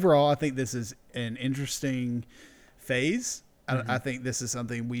overall, I think this is an interesting phase. I think this is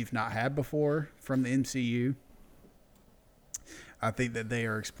something we've not had before from the MCU. I think that they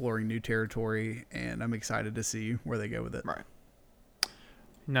are exploring new territory, and I'm excited to see where they go with it. Right.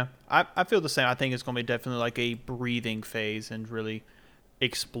 No, I feel the same. I think it's going to be definitely like a breathing phase and really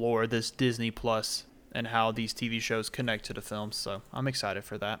explore this Disney Plus and how these TV shows connect to the films. So I'm excited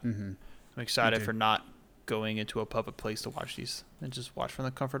for that. Mm-hmm. I'm excited too. for not going into a public place to watch these and just watch from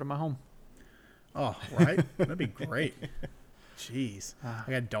the comfort of my home. Oh, right? That'd be great. Jeez.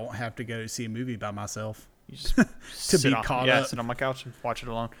 Like I don't have to go see a movie by myself. You just To sit be on, caught yeah, up. sit on my couch and watch it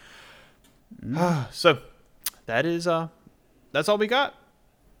alone. So that is that's all we got.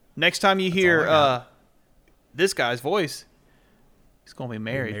 Next time you hear all I got. this guy's voice, he's gonna be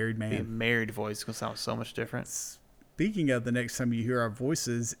married. married man. Be a married voice. It's gonna sound so much different. Speaking of the next time you hear our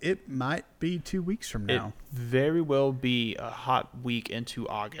voices, it might be 2 weeks from It now. very well be a hot week into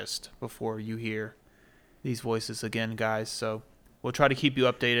August before you hear these voices again, guys. So we'll try to keep you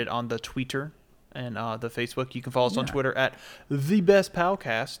updated on the Twitter and the Facebook. You can follow us on Yeah. Twitter at The Best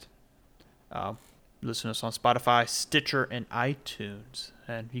Palcast. Listen to us on Spotify, Stitcher, and iTunes.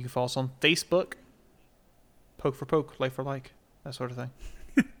 And you can follow us on Facebook. Poke for poke, like for like, that sort of thing.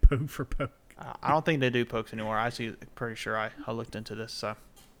 Poke for poke. I don't think they do pokes anymore. Pretty sure I looked into this. So,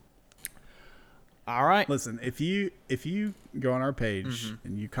 all right. Listen, if you go on our page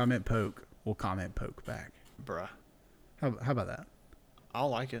and you comment poke, we'll comment poke back. Bruh. How about that? I'll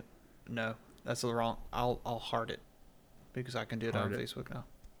like it. No, that's the wrong. I'll heart it because I can do it on Heart it. Facebook now.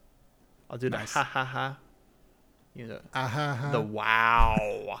 I'll do Nice. the ha ha ha. You know, Ha. the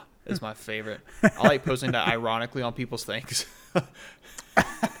wow is my favorite. I like posting that ironically on people's things. Be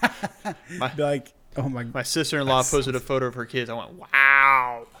like, oh My sister-in-law posted a photo of her kids. I went,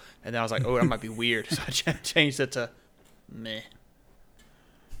 wow. And then I was like, oh, that might be weird. So I changed it to meh.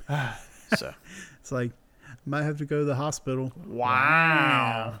 So, it's like, might have to go to the hospital.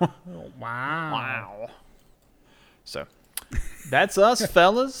 wow. Wow. Wow. So, that's us,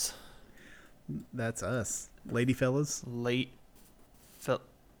 fellas. That's us. Lady fellas.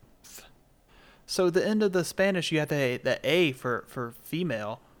 So, the end of the Spanish, you have the A for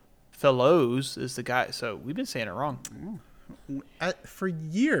female. Fellows is the guy. So, we've been saying it wrong. For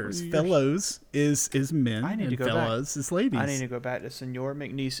years, fellows is men I need to and go back. fellas is ladies. I need to go back to Senor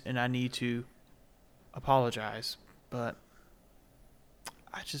McNeese and I need to apologize, but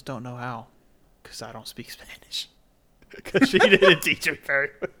I just don't know how because I don't speak Spanish. Because she didn't teach me very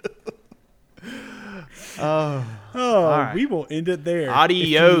well. Oh, right. we will end it there.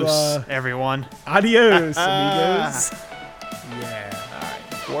 Adios, everyone. Adios, amigos. Yeah. All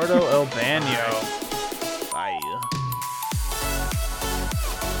right. Gordo El Baño.